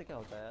फेंकने से क्या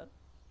होता है यार?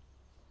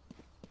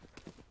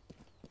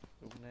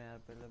 रुकना यार,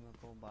 पहले मेरे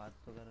को बात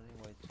तो करनी।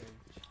 वॉइस साइड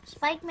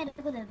स्पाइक मेरे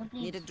को दे दो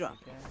please. Need a drop.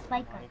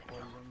 Spike का।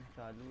 वॉल्यूम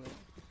चालू है।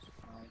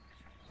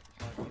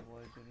 पार्टी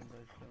वॉइस ट्यूनिंग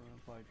करते हैं,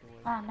 पार्टी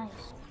वॉइस। हाँ नाइस।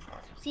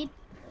 सी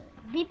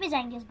बी पे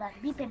जाएंगे इस बार,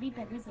 बी पे।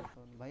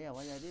 भाई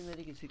आवाज आ रही है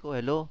मेरी किसी को?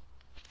 Hello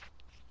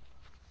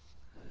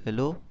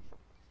hello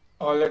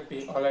all at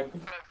B, all at B.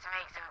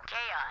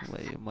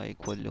 भाई माइक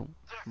खोल लूँ।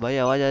 भाई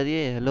आवाज आ रही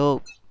है?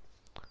 हेलो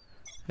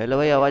हेलो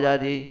भाई आवाज आ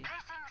रही है?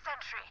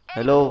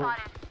 हेलो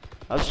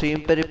अब स्ट्रीम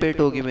पे रिपीट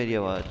होगी मेरी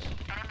आवाज।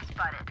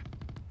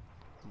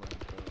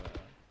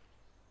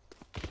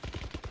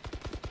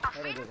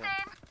 अरे देखो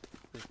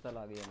पिस्तौल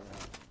आ गया मेरा।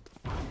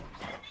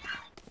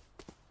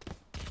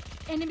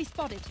 Enemy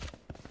spotted.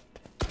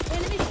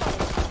 Enemy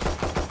spotted.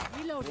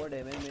 Reload. वो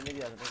डैमेज मैंने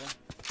दिया था देखा।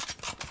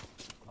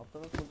 अब तो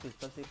मैं खुद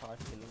पिस्तौल से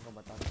फास्ट खेलूंगा,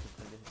 बता नहीं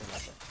पिस्तौल कैसे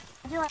चलाता है।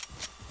 जो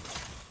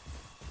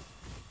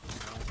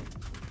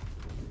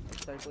इस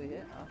साइड कोई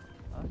है? आ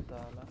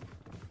साला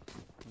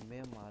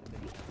मैं मार के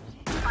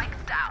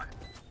Spikes down.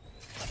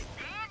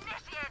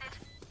 Initiated.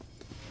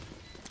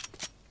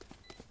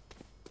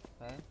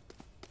 है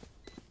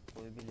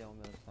कोई भी ले आओ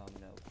मेरे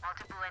सामने। अब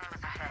Multiple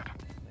enemies ahead.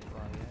 मेरे को आ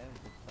गया है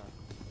गुस्सा।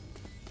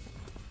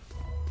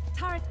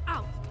 Turret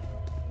out.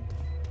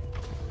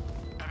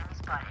 Enemy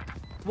spotted.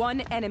 One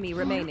enemy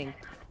remaining.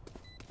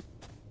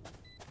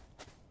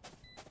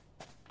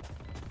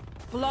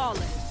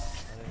 Flawless.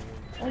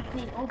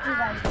 OP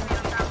guys.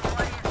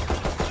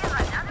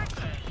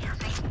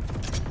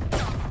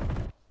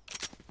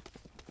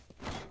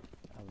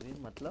 अभी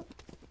मतलब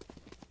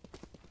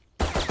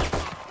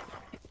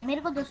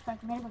मेरे को दो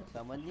स्पाइक, मेरे को दो।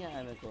 समझ नहीं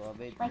आया मेरे को।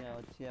 अबे इतनी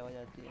अच्छी आवाज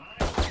आती है।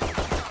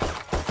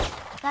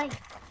 गाइस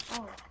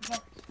ओ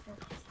जस्ट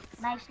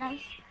नाइस।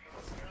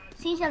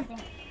 सी चलते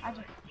हैं, आ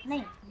जाओ।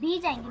 नहीं बी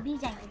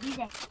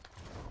जाएंगे।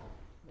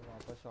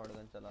 वापस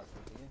शॉटगन चलाते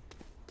हैं, ठीक है?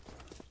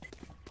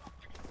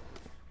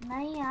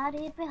 नहीं यार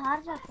ए पे हार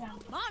जाते हैं।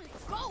 Come on,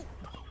 let's go.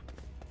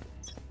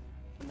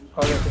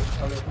 All at B,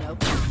 all at B.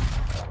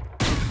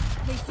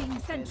 Placing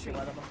इसके sentry.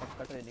 बाद अपन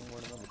पक्का ट्रेनिंग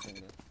मोड में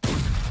घुसेंगे।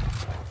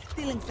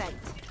 Still in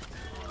sight.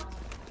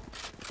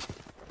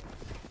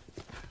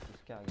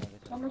 इसके आगे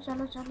चलो।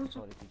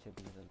 सॉरी पीछे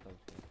चलता हूँ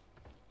उसके।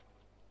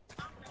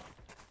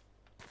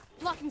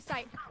 Blocking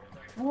sight.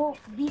 वो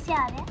बी से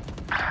आ रहे हैं।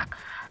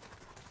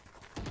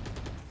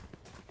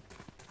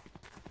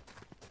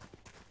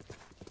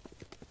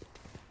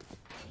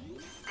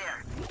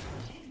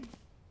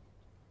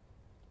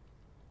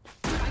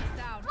 Spikes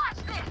down.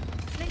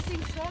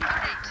 Placing swarm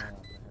grenade.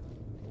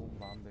 वो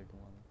बाम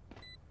बैठूंगा मैं।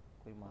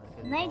 कोई मार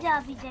के नहीं जा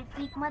अभी, जेट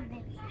पीक मत दे।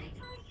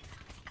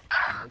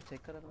 माइक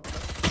चेक कर रहा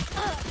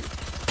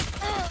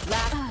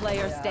Last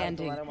player standing.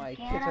 तुम्हारा माइक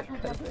कह रहा चेक था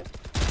कर।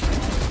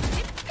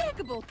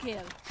 Impeccable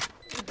kill.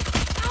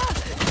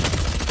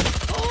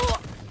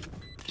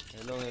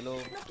 हेलो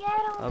मैं कह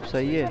रहा हूँ अब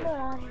सही है? चलो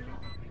यार।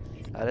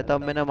 अरे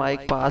तब मैंने माइक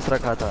पास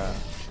रखा था।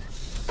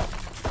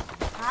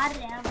 हार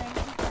रहे हैं भाई।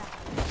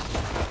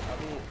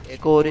 अभी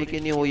एक और ही की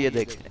नहीं हुई है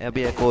देख।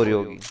 अभी एक और ही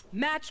होगी।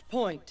 Match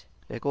point.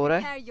 एक और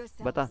है? Prepare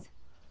yourselves. बता।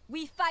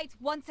 We fight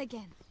once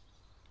again.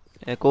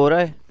 एक और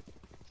है?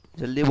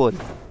 जल्दी बोल।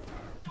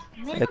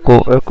 मेरे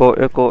एको।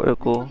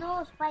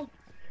 दो स्पाइक।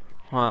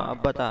 हाँ अब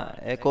बता।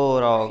 एक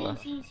और रहा होगा।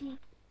 सी।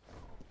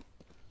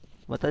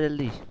 बता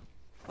जल्दी।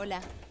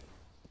 Hola.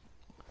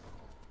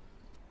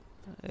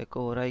 एक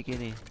और है कि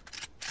नहीं?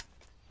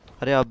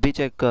 अरे अब भी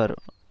चेक कर।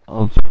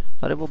 अब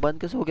अरे वो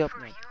बंद कैसे हो गया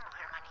अपने?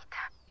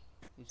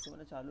 इसको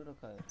मैंने चालू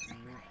रखा है।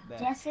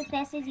 जैसे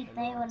तैसे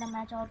जीतता है वाला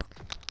मैच। और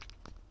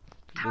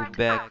लूप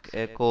बैक।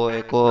 एको।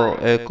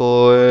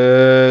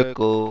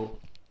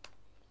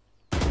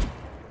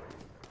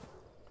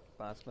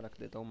 पास में रख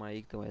देता हूँ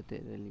माइक तो मैं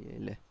तेरे लिए।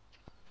 ले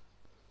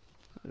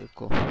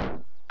रुको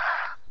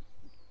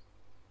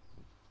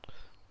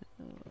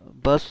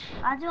बस।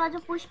 आजो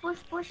पुश।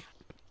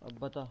 अब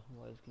बता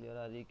वॉइस क्लियर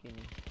आ रही है कि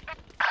नहीं?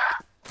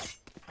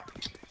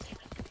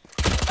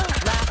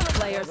 Last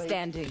player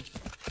standing.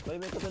 भाई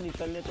मेरे को तो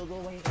निकलने तो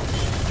दो भाई।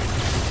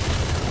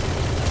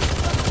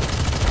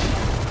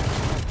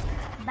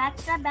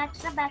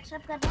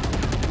 बैकस्ट्रैप कर रहा हूँ।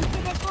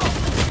 पीछे देखो।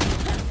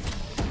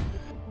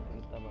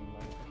 इतना बंदा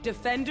है।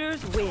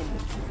 Defenders win.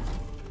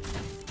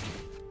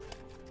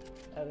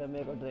 अरे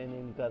मेरे को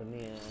ट्रेनिंग करनी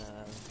है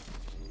यार।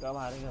 कब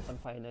हारेंगे अपन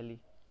फाइनली?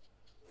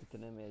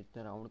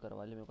 इतने राउंड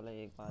करवा लिए। मेरे को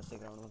लगा एक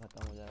राउंड में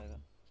खत्म हो जाएगा।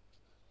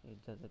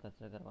 इज्जत से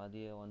कचरा करवा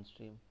दिए ऑन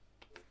स्ट्रीम।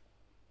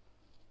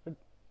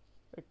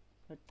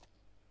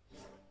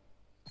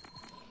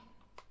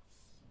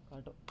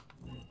 काटो।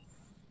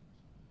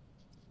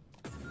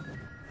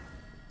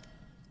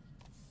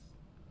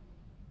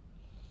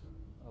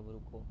 अब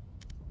रुको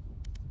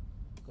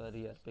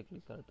करियर पे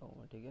क्लिक करता हूँ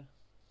मैं, ठीक है?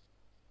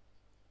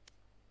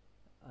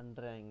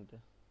 अनरैंक्ड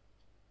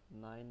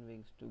 9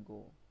 विंग्स टू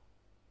गो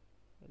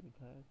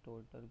लिखा है।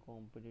 Total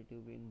competitive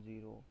win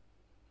 0।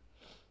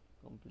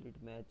 Complete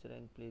match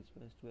rank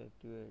placements to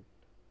activate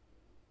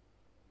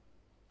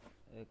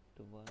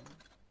act 1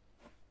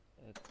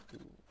 act 2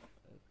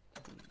 act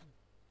 3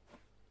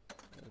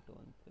 act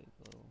 1 पे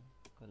करो।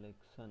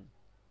 कलेक्शन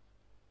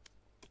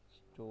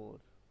स्टोर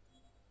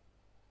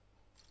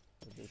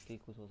तो देख के ही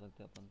खुश हो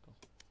सकते हैं अपन तो।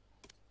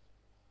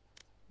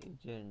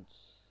 एजेंट्स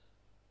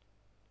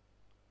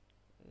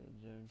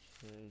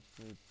है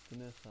इसमें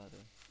इतने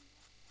सारे।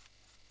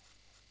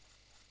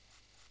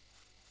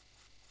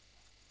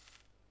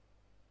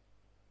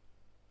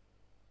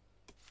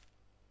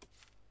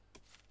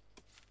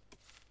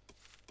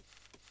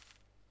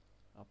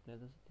 अपने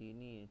तो 3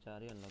 ही है,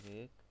 4 ही अनलॉक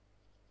है, 1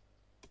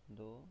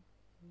 2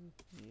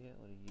 ये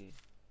और ये।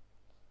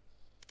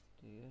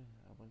 ठीक है,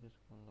 अपन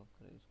किसको अनलॉक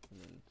करें, इसको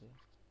ले लेते हैं।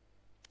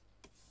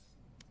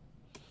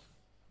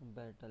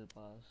 बैटल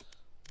पास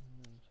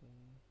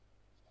चाहिए।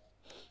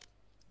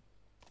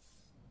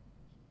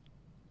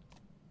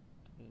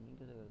 ट्रेनिंग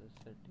कैसे करते,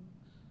 settings,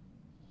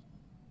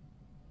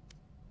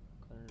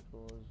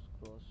 controls,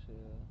 cross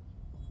share,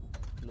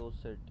 close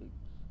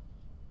settings,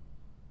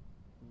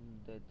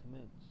 death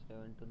match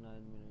 7 to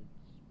 9 minutes,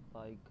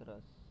 spike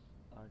rush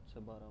 8 से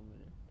 12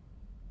 मिनट।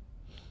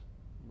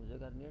 मुझे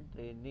करनी है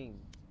ट्रेनिंग,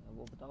 अब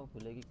वो बताओ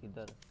खुलेगी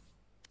किधर।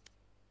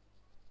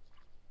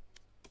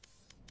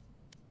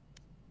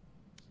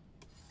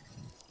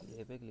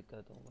 ये पे क्लिक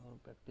करता हूँ और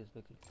प्रैक्टिस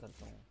पे क्लिक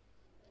करता हूँ।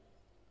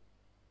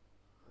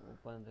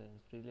 Open range,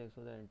 free lakes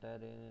of the entire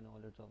range and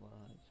all it's of,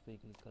 इस पे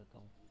क्लिक करता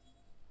हूँ।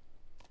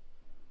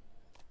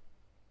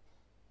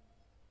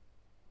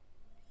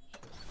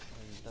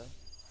 एंटर,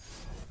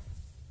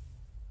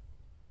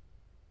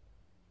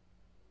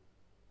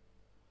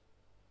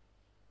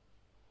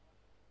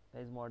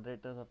 गाइस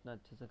मॉडरेटर्स अपना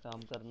अच्छे से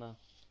काम करना।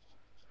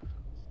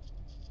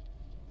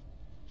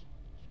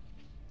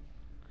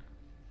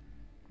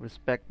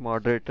 Respect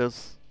moderators.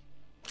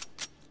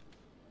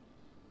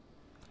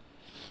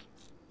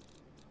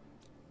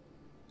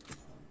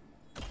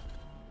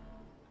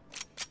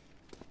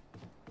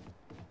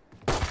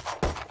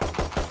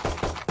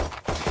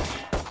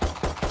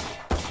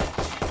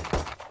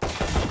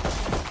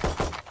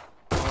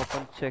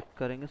 अपन चेक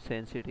करेंगे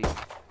sensitive,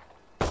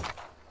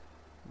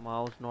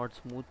 mouse not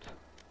smooth,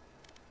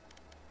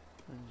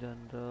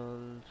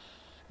 generals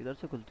किधर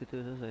से खुलती थी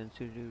वैसे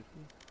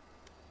सेंसिटिविटी।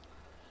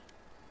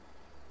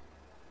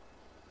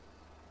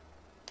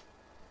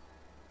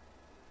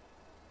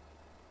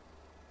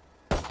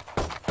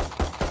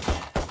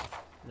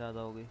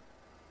 ज़्यादा हो गई।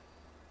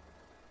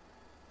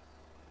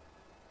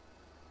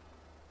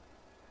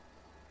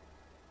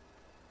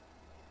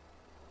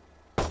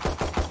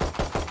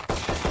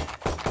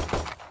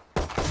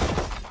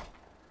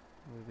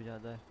 वो भी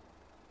ज़्यादा है।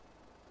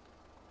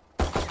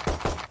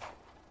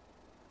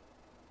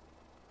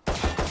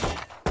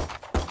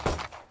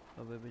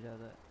 अबे भी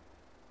ज़्यादा है,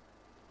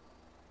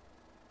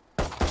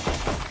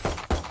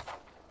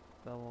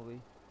 कम हो गई।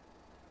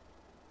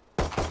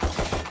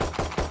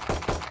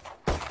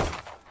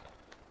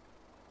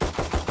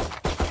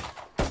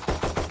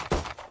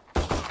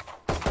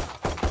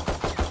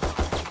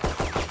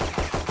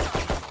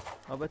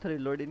 अबे तो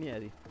रिलोड ही नहीं आ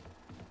रही।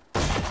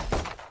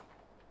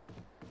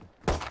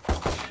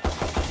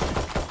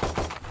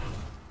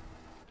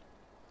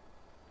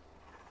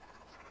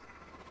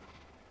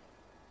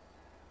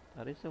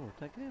 अरे इससे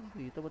होता क्या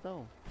है, ये तो बताओ।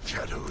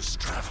 Shadows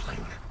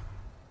traveling.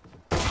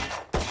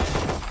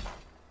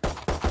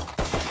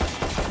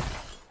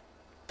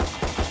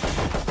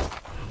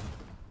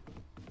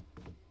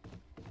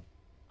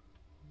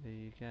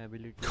 ये क्या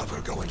एबिलिटी?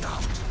 Cover going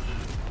out.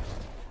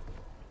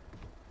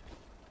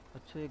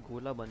 अच्छा ये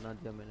गोला बना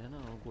दिया मैंने ना,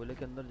 गोले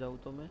के अंदर जाऊँ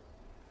तो मैं,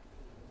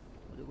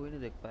 मुझे कोई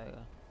नहीं देख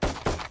पाएगा।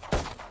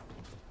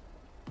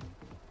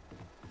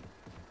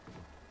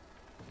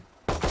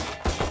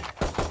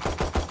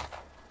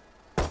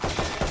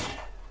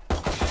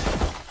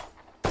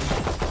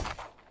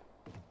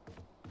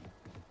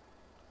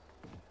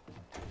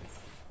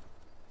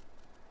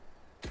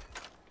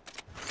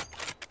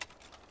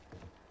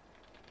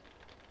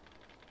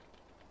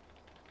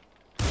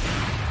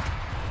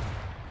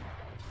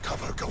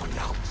 Cover going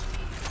out.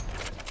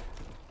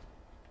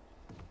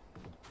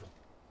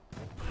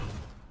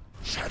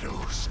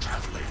 Shadows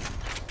traveling.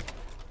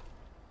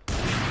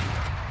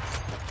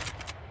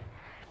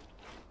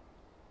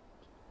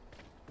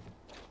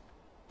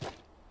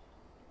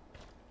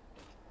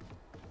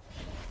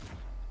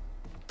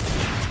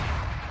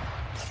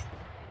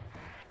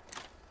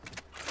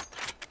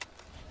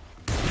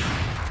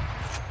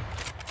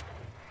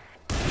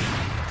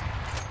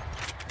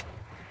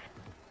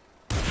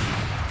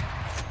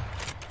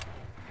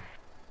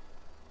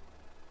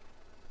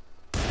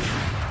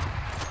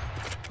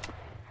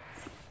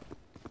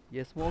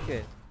 ये स्मोक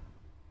है।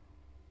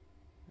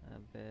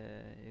 अबे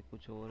ये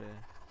कुछ और है।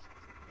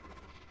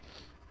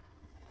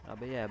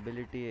 अबे ये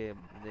एबिलिटी है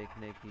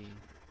देखने की,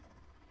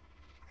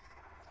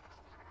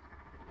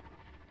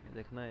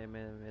 देखना है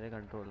मेरे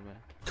कंट्रोल में।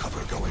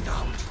 Cover going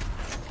out.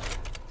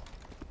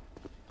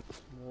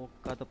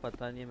 स्मोक का तो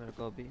पता नहीं है मेरे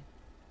को अभी,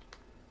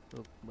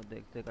 तो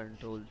देखते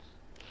controls.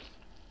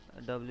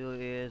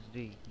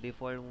 WASD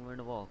default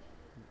movement walk,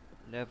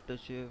 left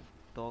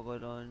shift,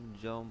 toggle on,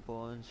 jump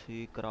on,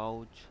 C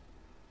crouch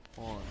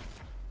on.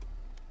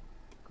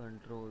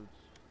 Controls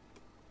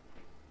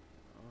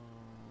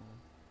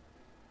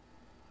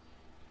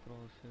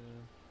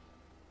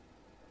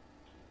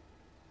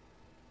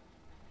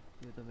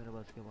ये तो मेरे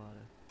बस के बाहर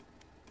है।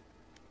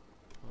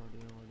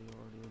 Audio audio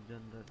audio,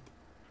 general,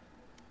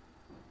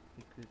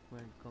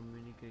 equipment,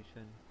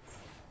 communication,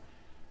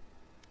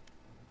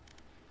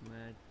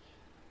 match,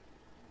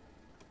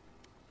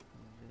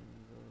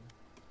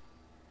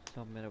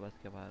 सब मेरे बस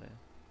के बाहर है।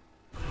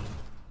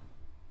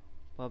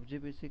 पबजी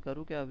पीसी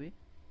करूँ क्या अभी?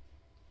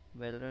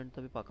 वैलोरेंट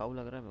तो अभी पकाऊ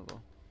लग रहा है मेरे को।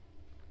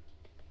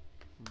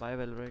 Bye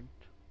Valorant,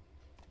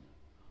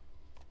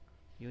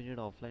 you need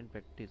offline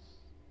practice.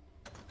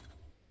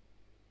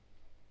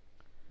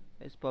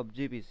 इस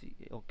पबजी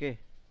पीसी ओके।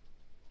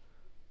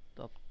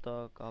 तब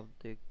तक आप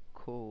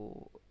देखो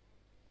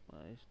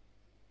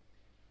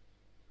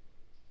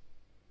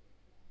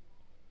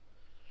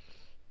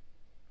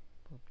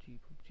पबजी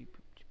पबजी पबजी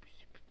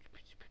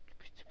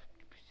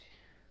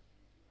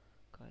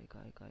काय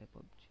काय काय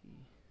पबजी।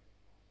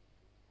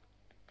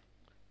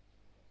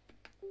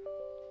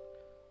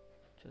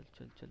 चल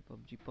चल चल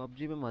पबजी,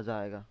 पबजी में मज़ा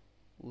आएगा,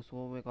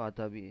 उसमें मेरे को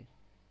आता भी है।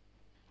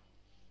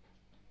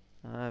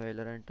 हाँ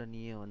वेलोरेंट तो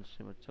नहीं है ऑन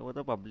स्ट्रीम। अच्छा वो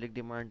तो पब्लिक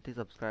डिमांड थी,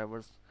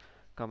 सब्सक्राइबर्स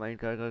कमेंट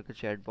कर करके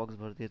चैट बॉक्स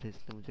भर दिए थे,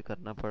 इसलिए मुझे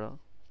करना पड़ा,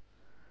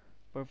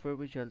 पर फिर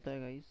भी चलता है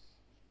गाइस।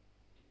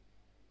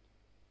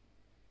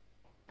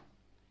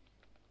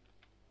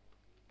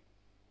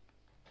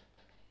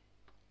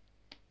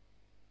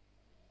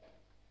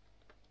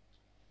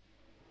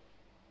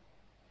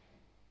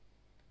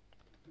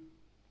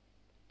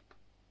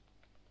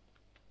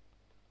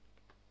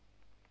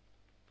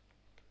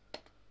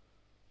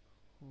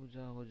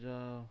 हो जा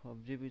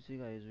PUBG PC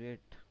guys,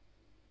 wait.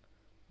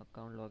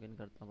 Account login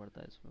करना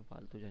पड़ता है इसमें,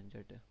 फालतू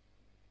झंझट है।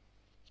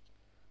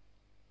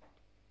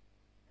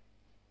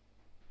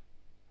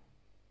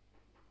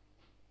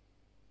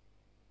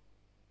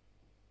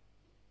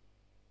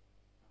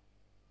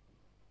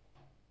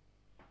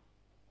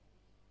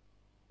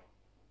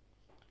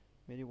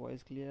 मेरी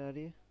वॉइस क्लियर आ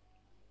रही है?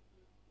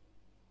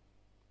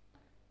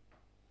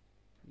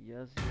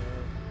 Yes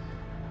yes.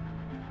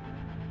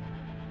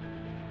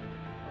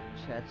 अब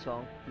शायद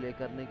सॉन्ग प्ले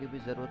करने की भी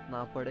ज़रूरत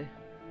ना पड़े।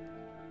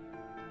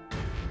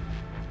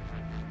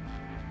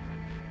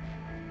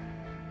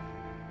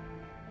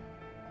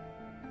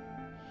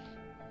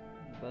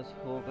 बस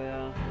हो गया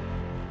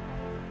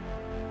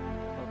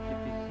पबजी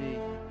पीसी।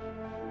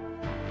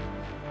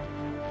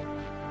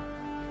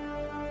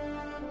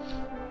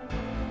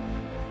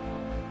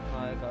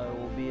 आएगा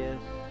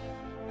OBS।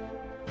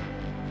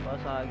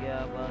 बस आ गया,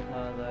 बस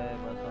आ गए,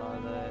 बस आ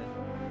गए।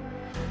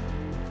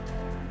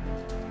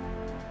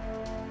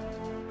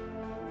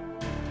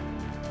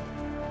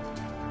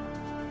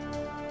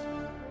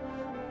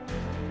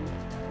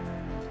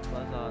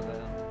 बस आ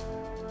गया।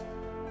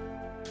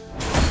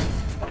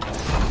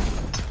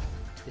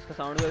 इसका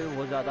साउंड भी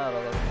बहुत ज़्यादा आ रहा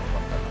होगा।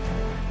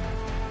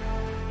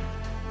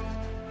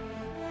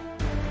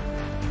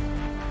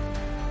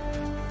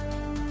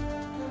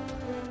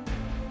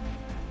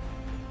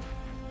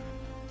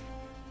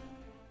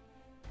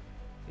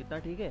 इतना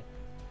ठीक है?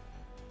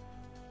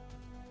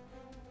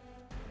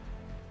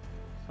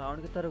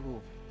 साउंड कितना रखूं?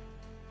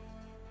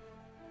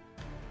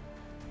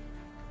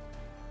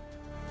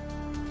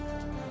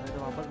 तो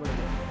वापस बढ़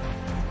गया।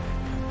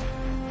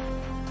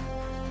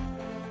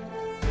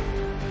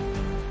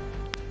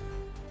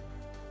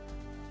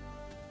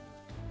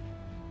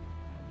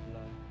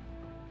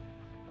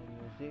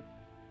 म्यूजिक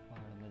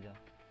पहाड़ में जा।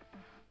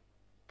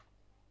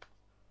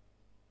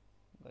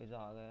 गाइस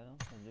आ गया ना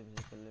मुझे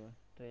फिजिकल में।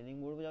 ट्रेनिंग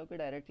मोड में जाओ कि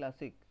डायरेक्ट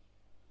क्लासिक?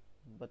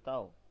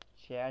 बताओ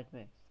चैट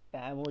में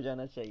स्पैम हो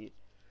जाना चाहिए।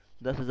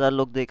 10,000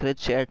 लोग देख रहे हैं,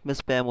 चैट में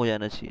स्पैम हो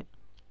जाना चाहिए।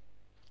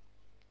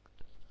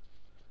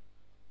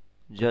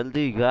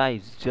 जल्दी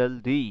गाइस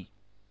जल्दी।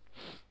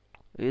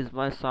 Is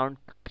my sound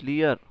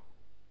clear?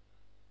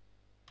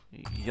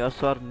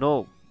 Yes और no?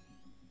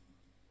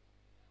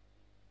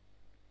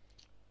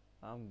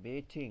 I am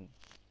waiting.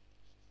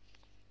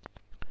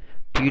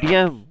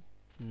 TDM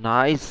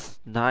nice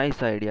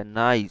nice idea,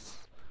 nice.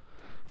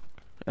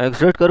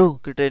 Exit करूं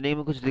कि ट्रेनिंग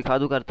में कुछ दिखा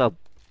दूं करता?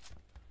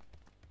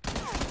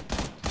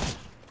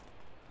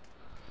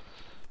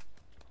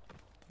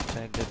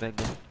 बैग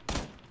दे।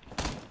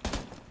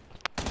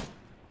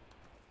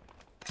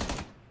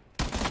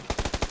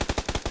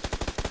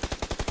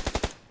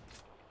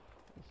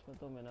 इसमें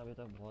तो मैंने अभी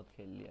तक बहुत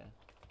खेल लिया है।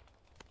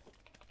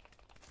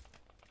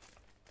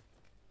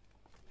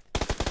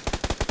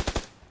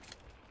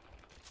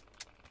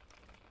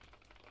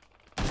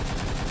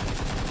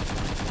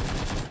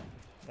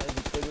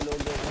 जितने भी लोग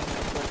देख रहे हैं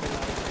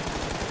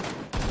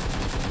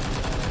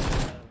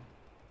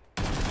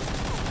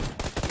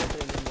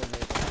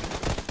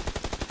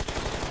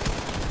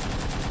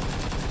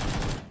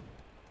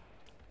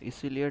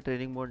इसीलिए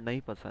ट्रेनिंग मोड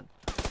नहीं पसंद।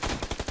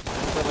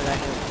 तो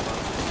बजाएंगे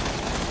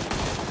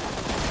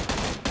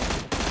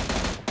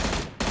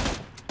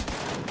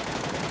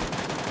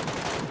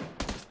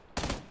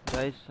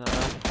गाइस।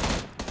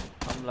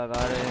 हम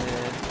लगा रहे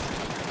हैं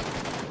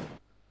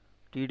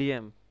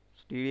TDM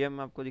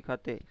में आपको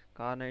दिखाते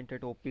कार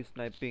 98 OP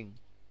स्नाइपिंग।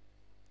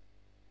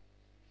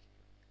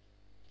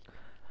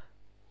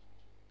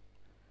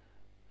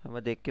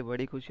 हमें देख के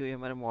बड़ी खुशी हुई,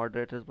 हमारे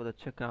मॉडरेटर्स बहुत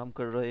अच्छा काम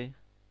कर रहे हैं।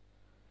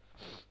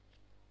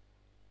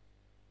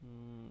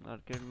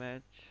 आर्केड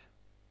मैच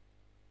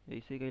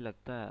ऐसे ही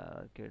लगता है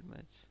आर्केड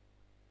मैच।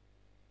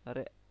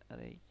 अरे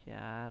अरे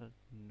यार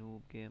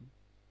नूब गेम।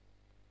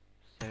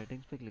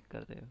 सेटिंग्स पे क्लिक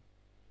करते हो,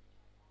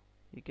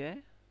 ठीक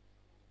है?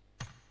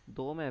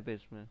 2 मैप है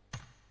इसमें,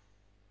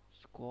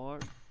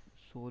 स्क्वाड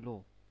सोलो,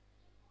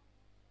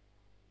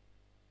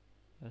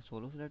 यार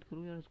सोलो सेलेक्ट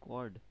करूँ यार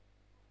स्क्वाड,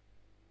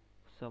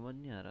 समझ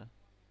नहीं आ रहा।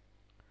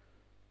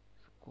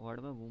 स्क्वाड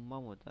में बूम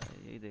बम होता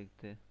है, यही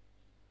देखते।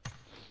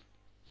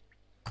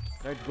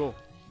 Let's go.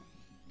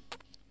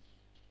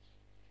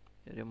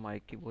 यार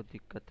माइक की बहुत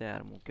दिक्कत है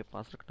यार, मुंह के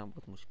पास रखना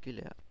बहुत मुश्किल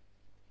है यार।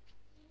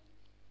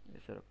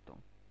 ऐसे रखता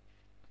हूँ,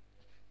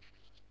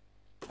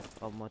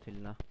 अब मत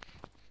हिलना।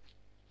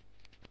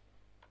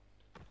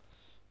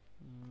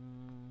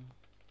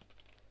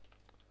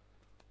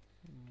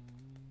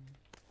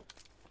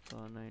 तो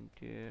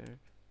 98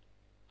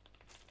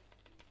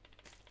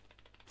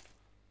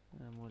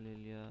 एमो ले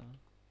लिया,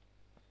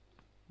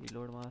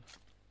 रिलोड मार।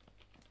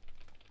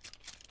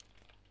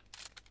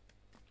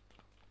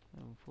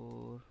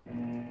 M4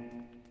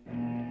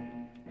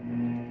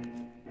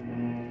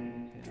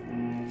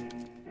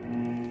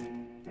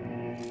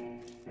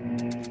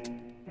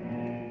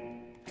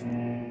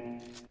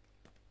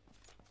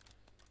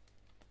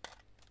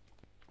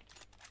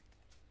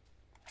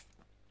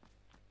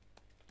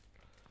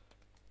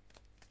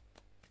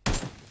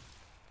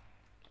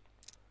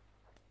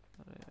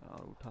 अरे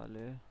यार उठा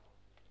ले।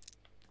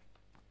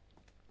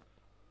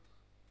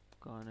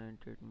 कहाँ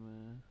 98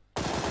 में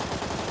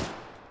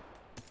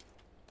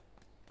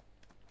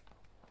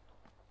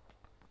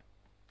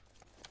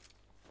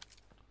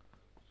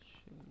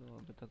चलो,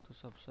 अभी तक तो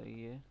सब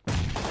सही है।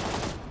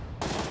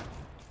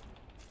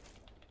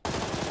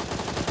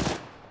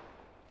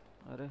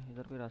 अरे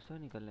इधर कोई रास्ता है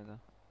निकलने का?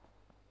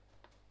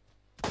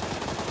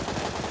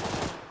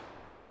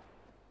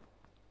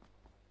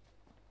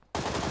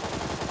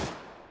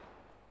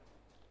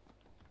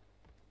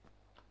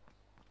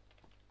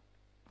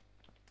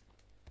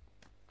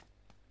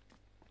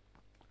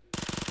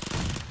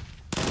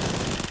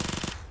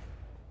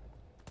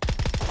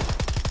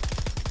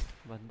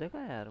 बंदे का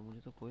यार, मुझे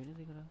तो कोई नहीं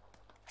दिख रहा।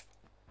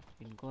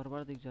 इनको हर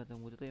बार दिख जाता है,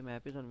 मुझे तो ये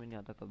मैप ही समझ में नहीं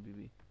आता कभी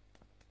भी।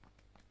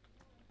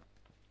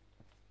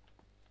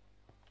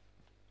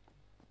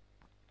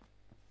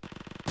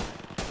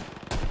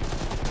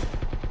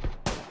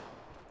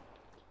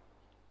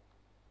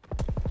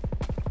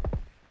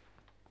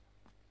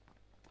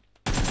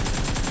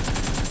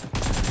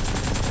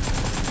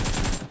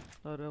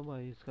 अरे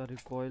भाई इसका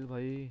रिकॉइल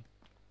भाई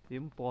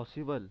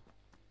इम्पॉसिबल।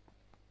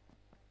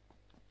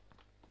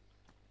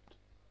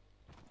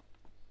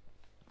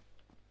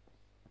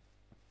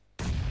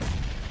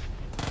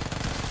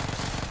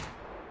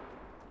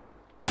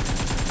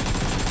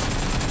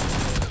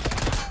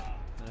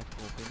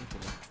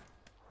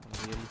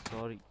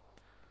 सॉरी,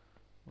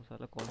 वो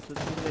साला कौन से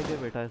दूर लेके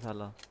बैठा है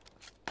साला।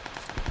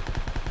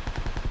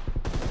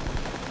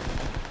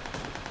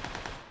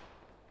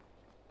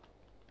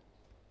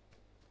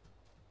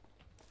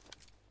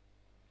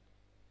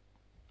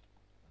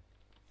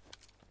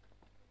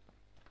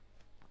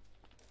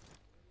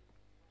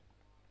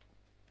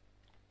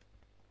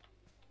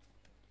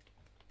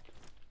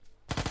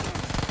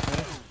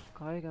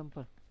 कहाँ है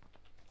कैंपर?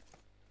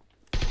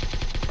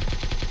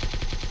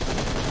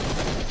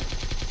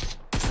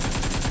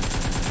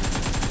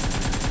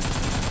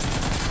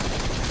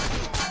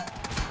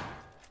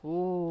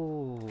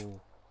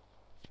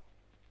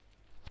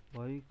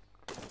 भाई ये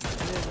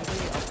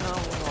अपना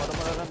नॉर्मल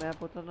वाला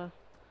मैप होता ना,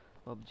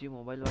 पबजी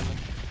मोबाइल वाला।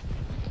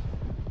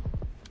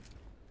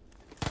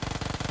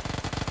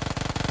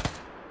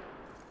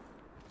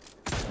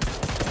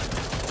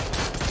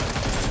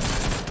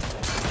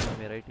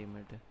 मेरा ही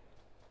टीममेट है।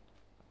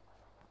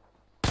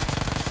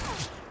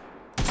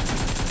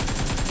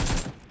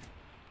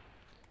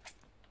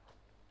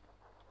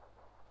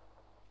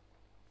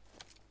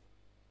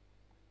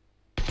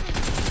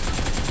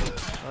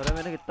 अरे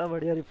मैंने कितना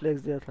बढ़िया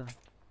रिफ्लेक्स दिया था।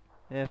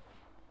 F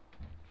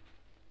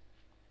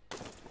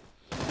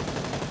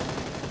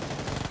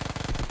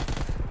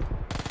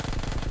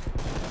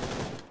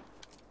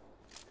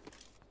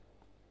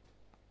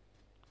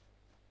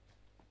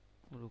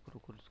रुक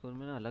रुक, इसको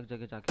मैं ना अलग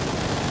जगह जाके।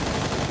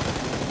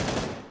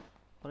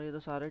 और ये तो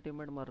सारे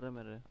टीममेट मर रहे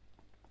मेरे।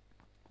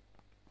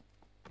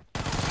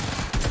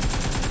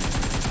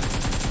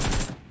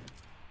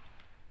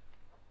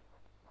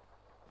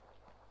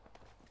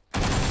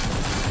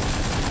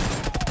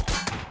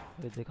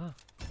 ये देखा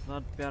कितना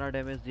प्यारा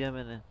डैमेज दिया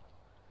मैंने,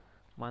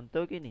 मानते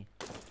हो कि नहीं?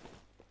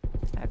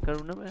 हैकर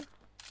हूँ ना मैं,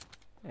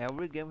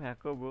 एवरी गेम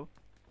हैकर ब्रो।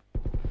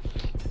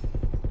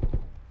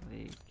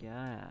 अरे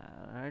क्या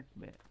यार, हट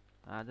में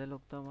आधे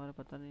लोग तो हमारे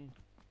पता नहीं।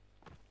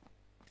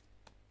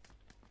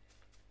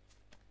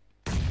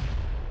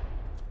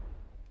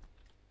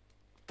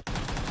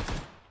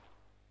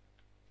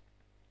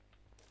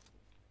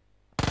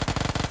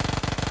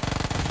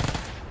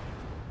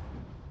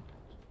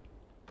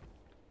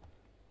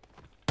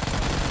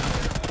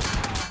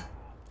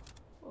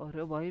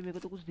 अरे भाई मेरे को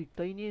तो कुछ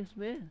दिखता ही नहीं है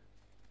इसमें।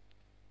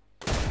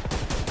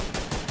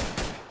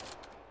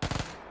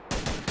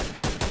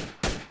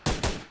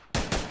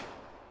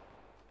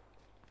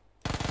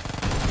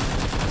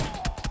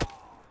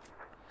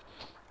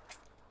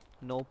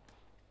 नोप,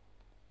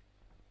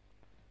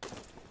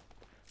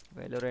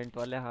 वैलोरेंट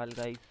वाले हाल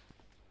गाइस।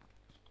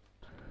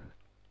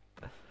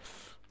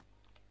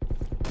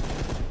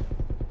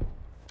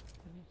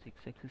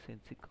 सेक्सी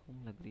सेंसी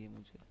कम लग रही है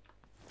मुझे।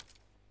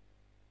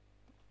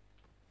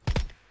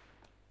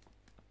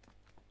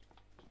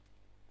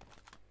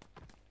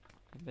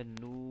 मैं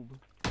नूब।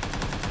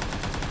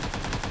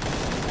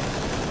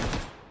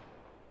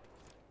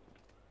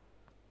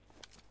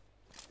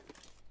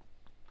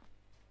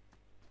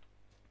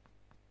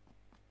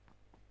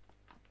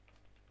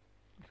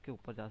 इसके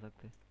ऊपर जा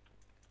सकते।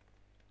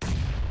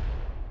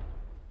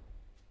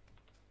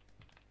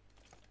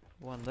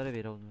 वो अंदर है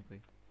वेयर हाउस में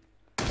कोई।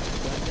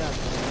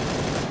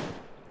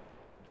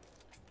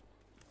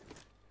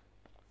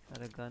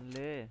 अरे गन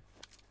ले।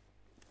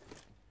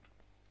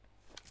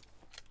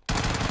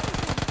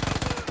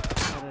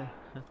 अरे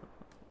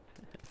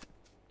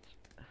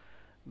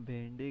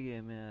भेंडी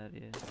गेम है यार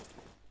ये।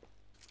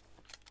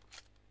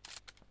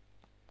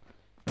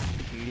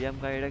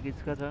 मीडियम का आइडिया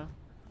किसका था?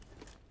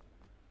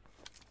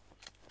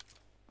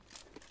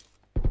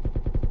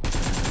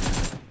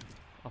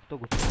 अब तो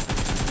कुछ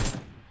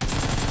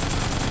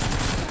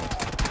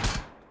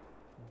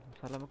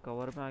साला मैं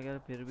कवर में आ गया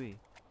फिर भी।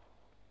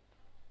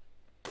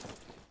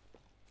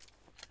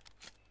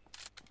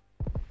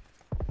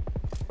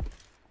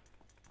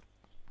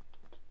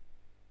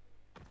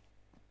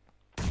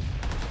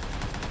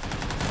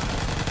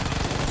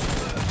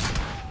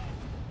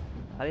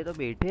 अरे तो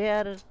बैठे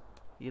यार,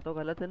 ये तो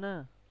गलत है ना।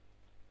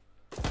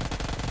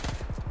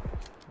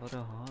 अरे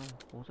हाँ,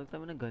 हो सकता है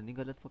मैंने गन ही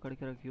गलत पकड़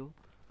के रखी हो,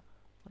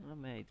 वरना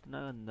मैं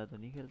इतना गंदा तो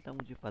नहीं खेलता,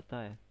 मुझे पता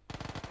है।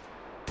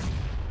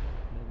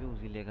 मैं भी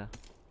उसी लेगा,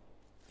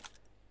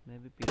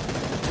 मैं भी पी।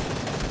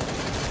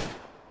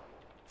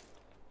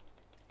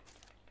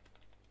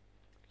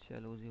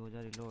 चलो उसी हो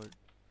जा रिलोड।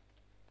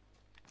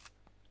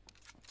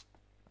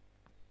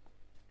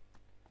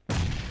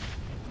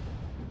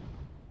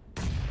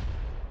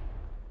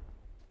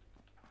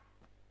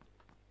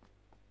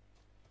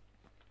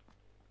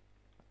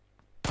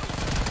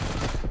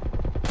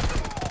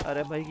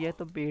 अरे भाई ये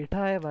तो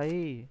बैठा है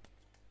भाई,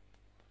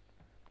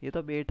 ये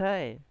तो बैठा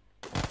है।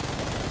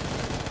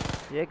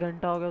 1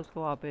 घंटा हो गया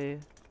उसको वहाँ पे।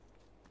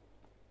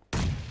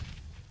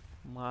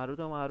 मारू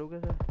तो मारू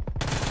कैसे?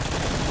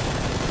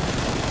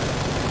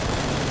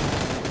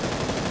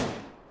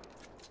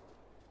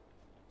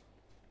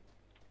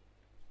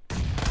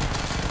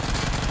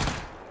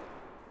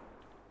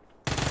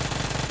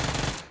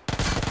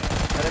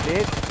 अरे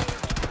देख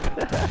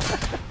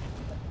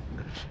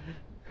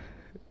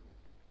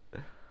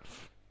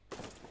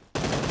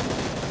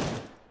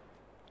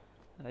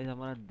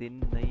हमारा दिन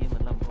नहीं है,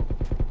 मतलब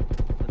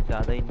कुछ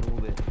ज़्यादा ही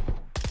नूब है।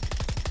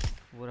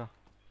 वो रहा,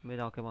 मैं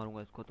जाके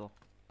मारूंगा इसको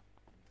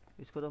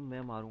तो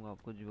मैं मारूंगा,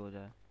 आप कुछ भी हो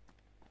जाए।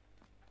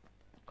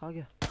 कहाँ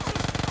गया?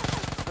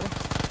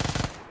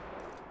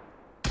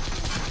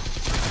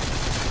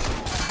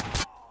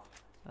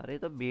 अरे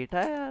तो बेटा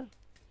है यार।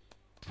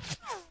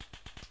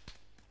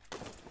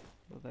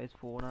 तो गाइस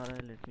फोन आ रहा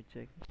है, लेट मी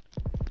चेक।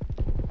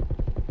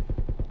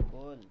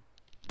 बोल।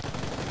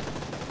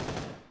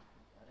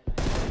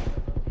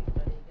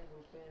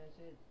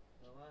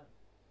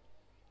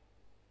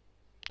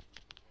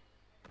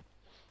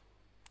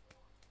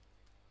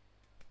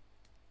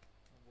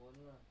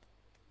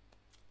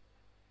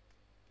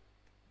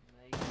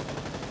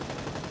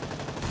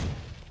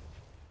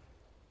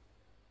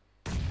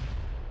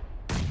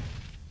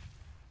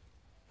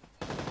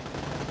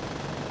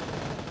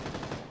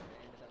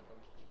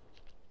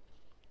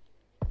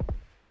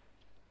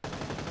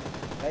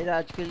 गाइस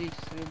आज के लिए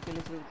स्ट्रीम के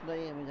लिए सिर्फ इतना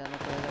ही, हमें जाना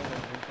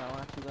पड़ेगा, काम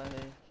आ चुका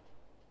है।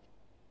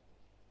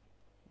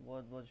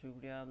 बहुत बहुत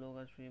शुक्रिया आप लोगों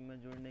का स्ट्रीम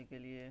में जुड़ने के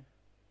लिए।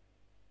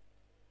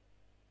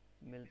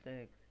 मिलते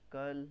हैं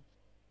कल।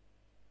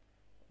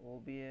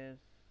 OBS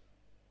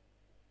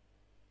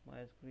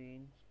my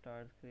screen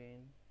start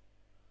screen.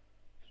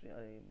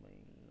 अरे मैं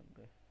लग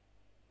गए,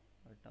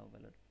 हटाओ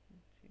गलत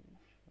चीज।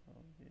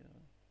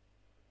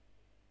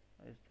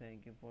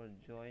 Thank you for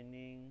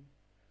joining.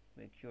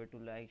 Make sure to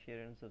like share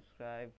and subscribe.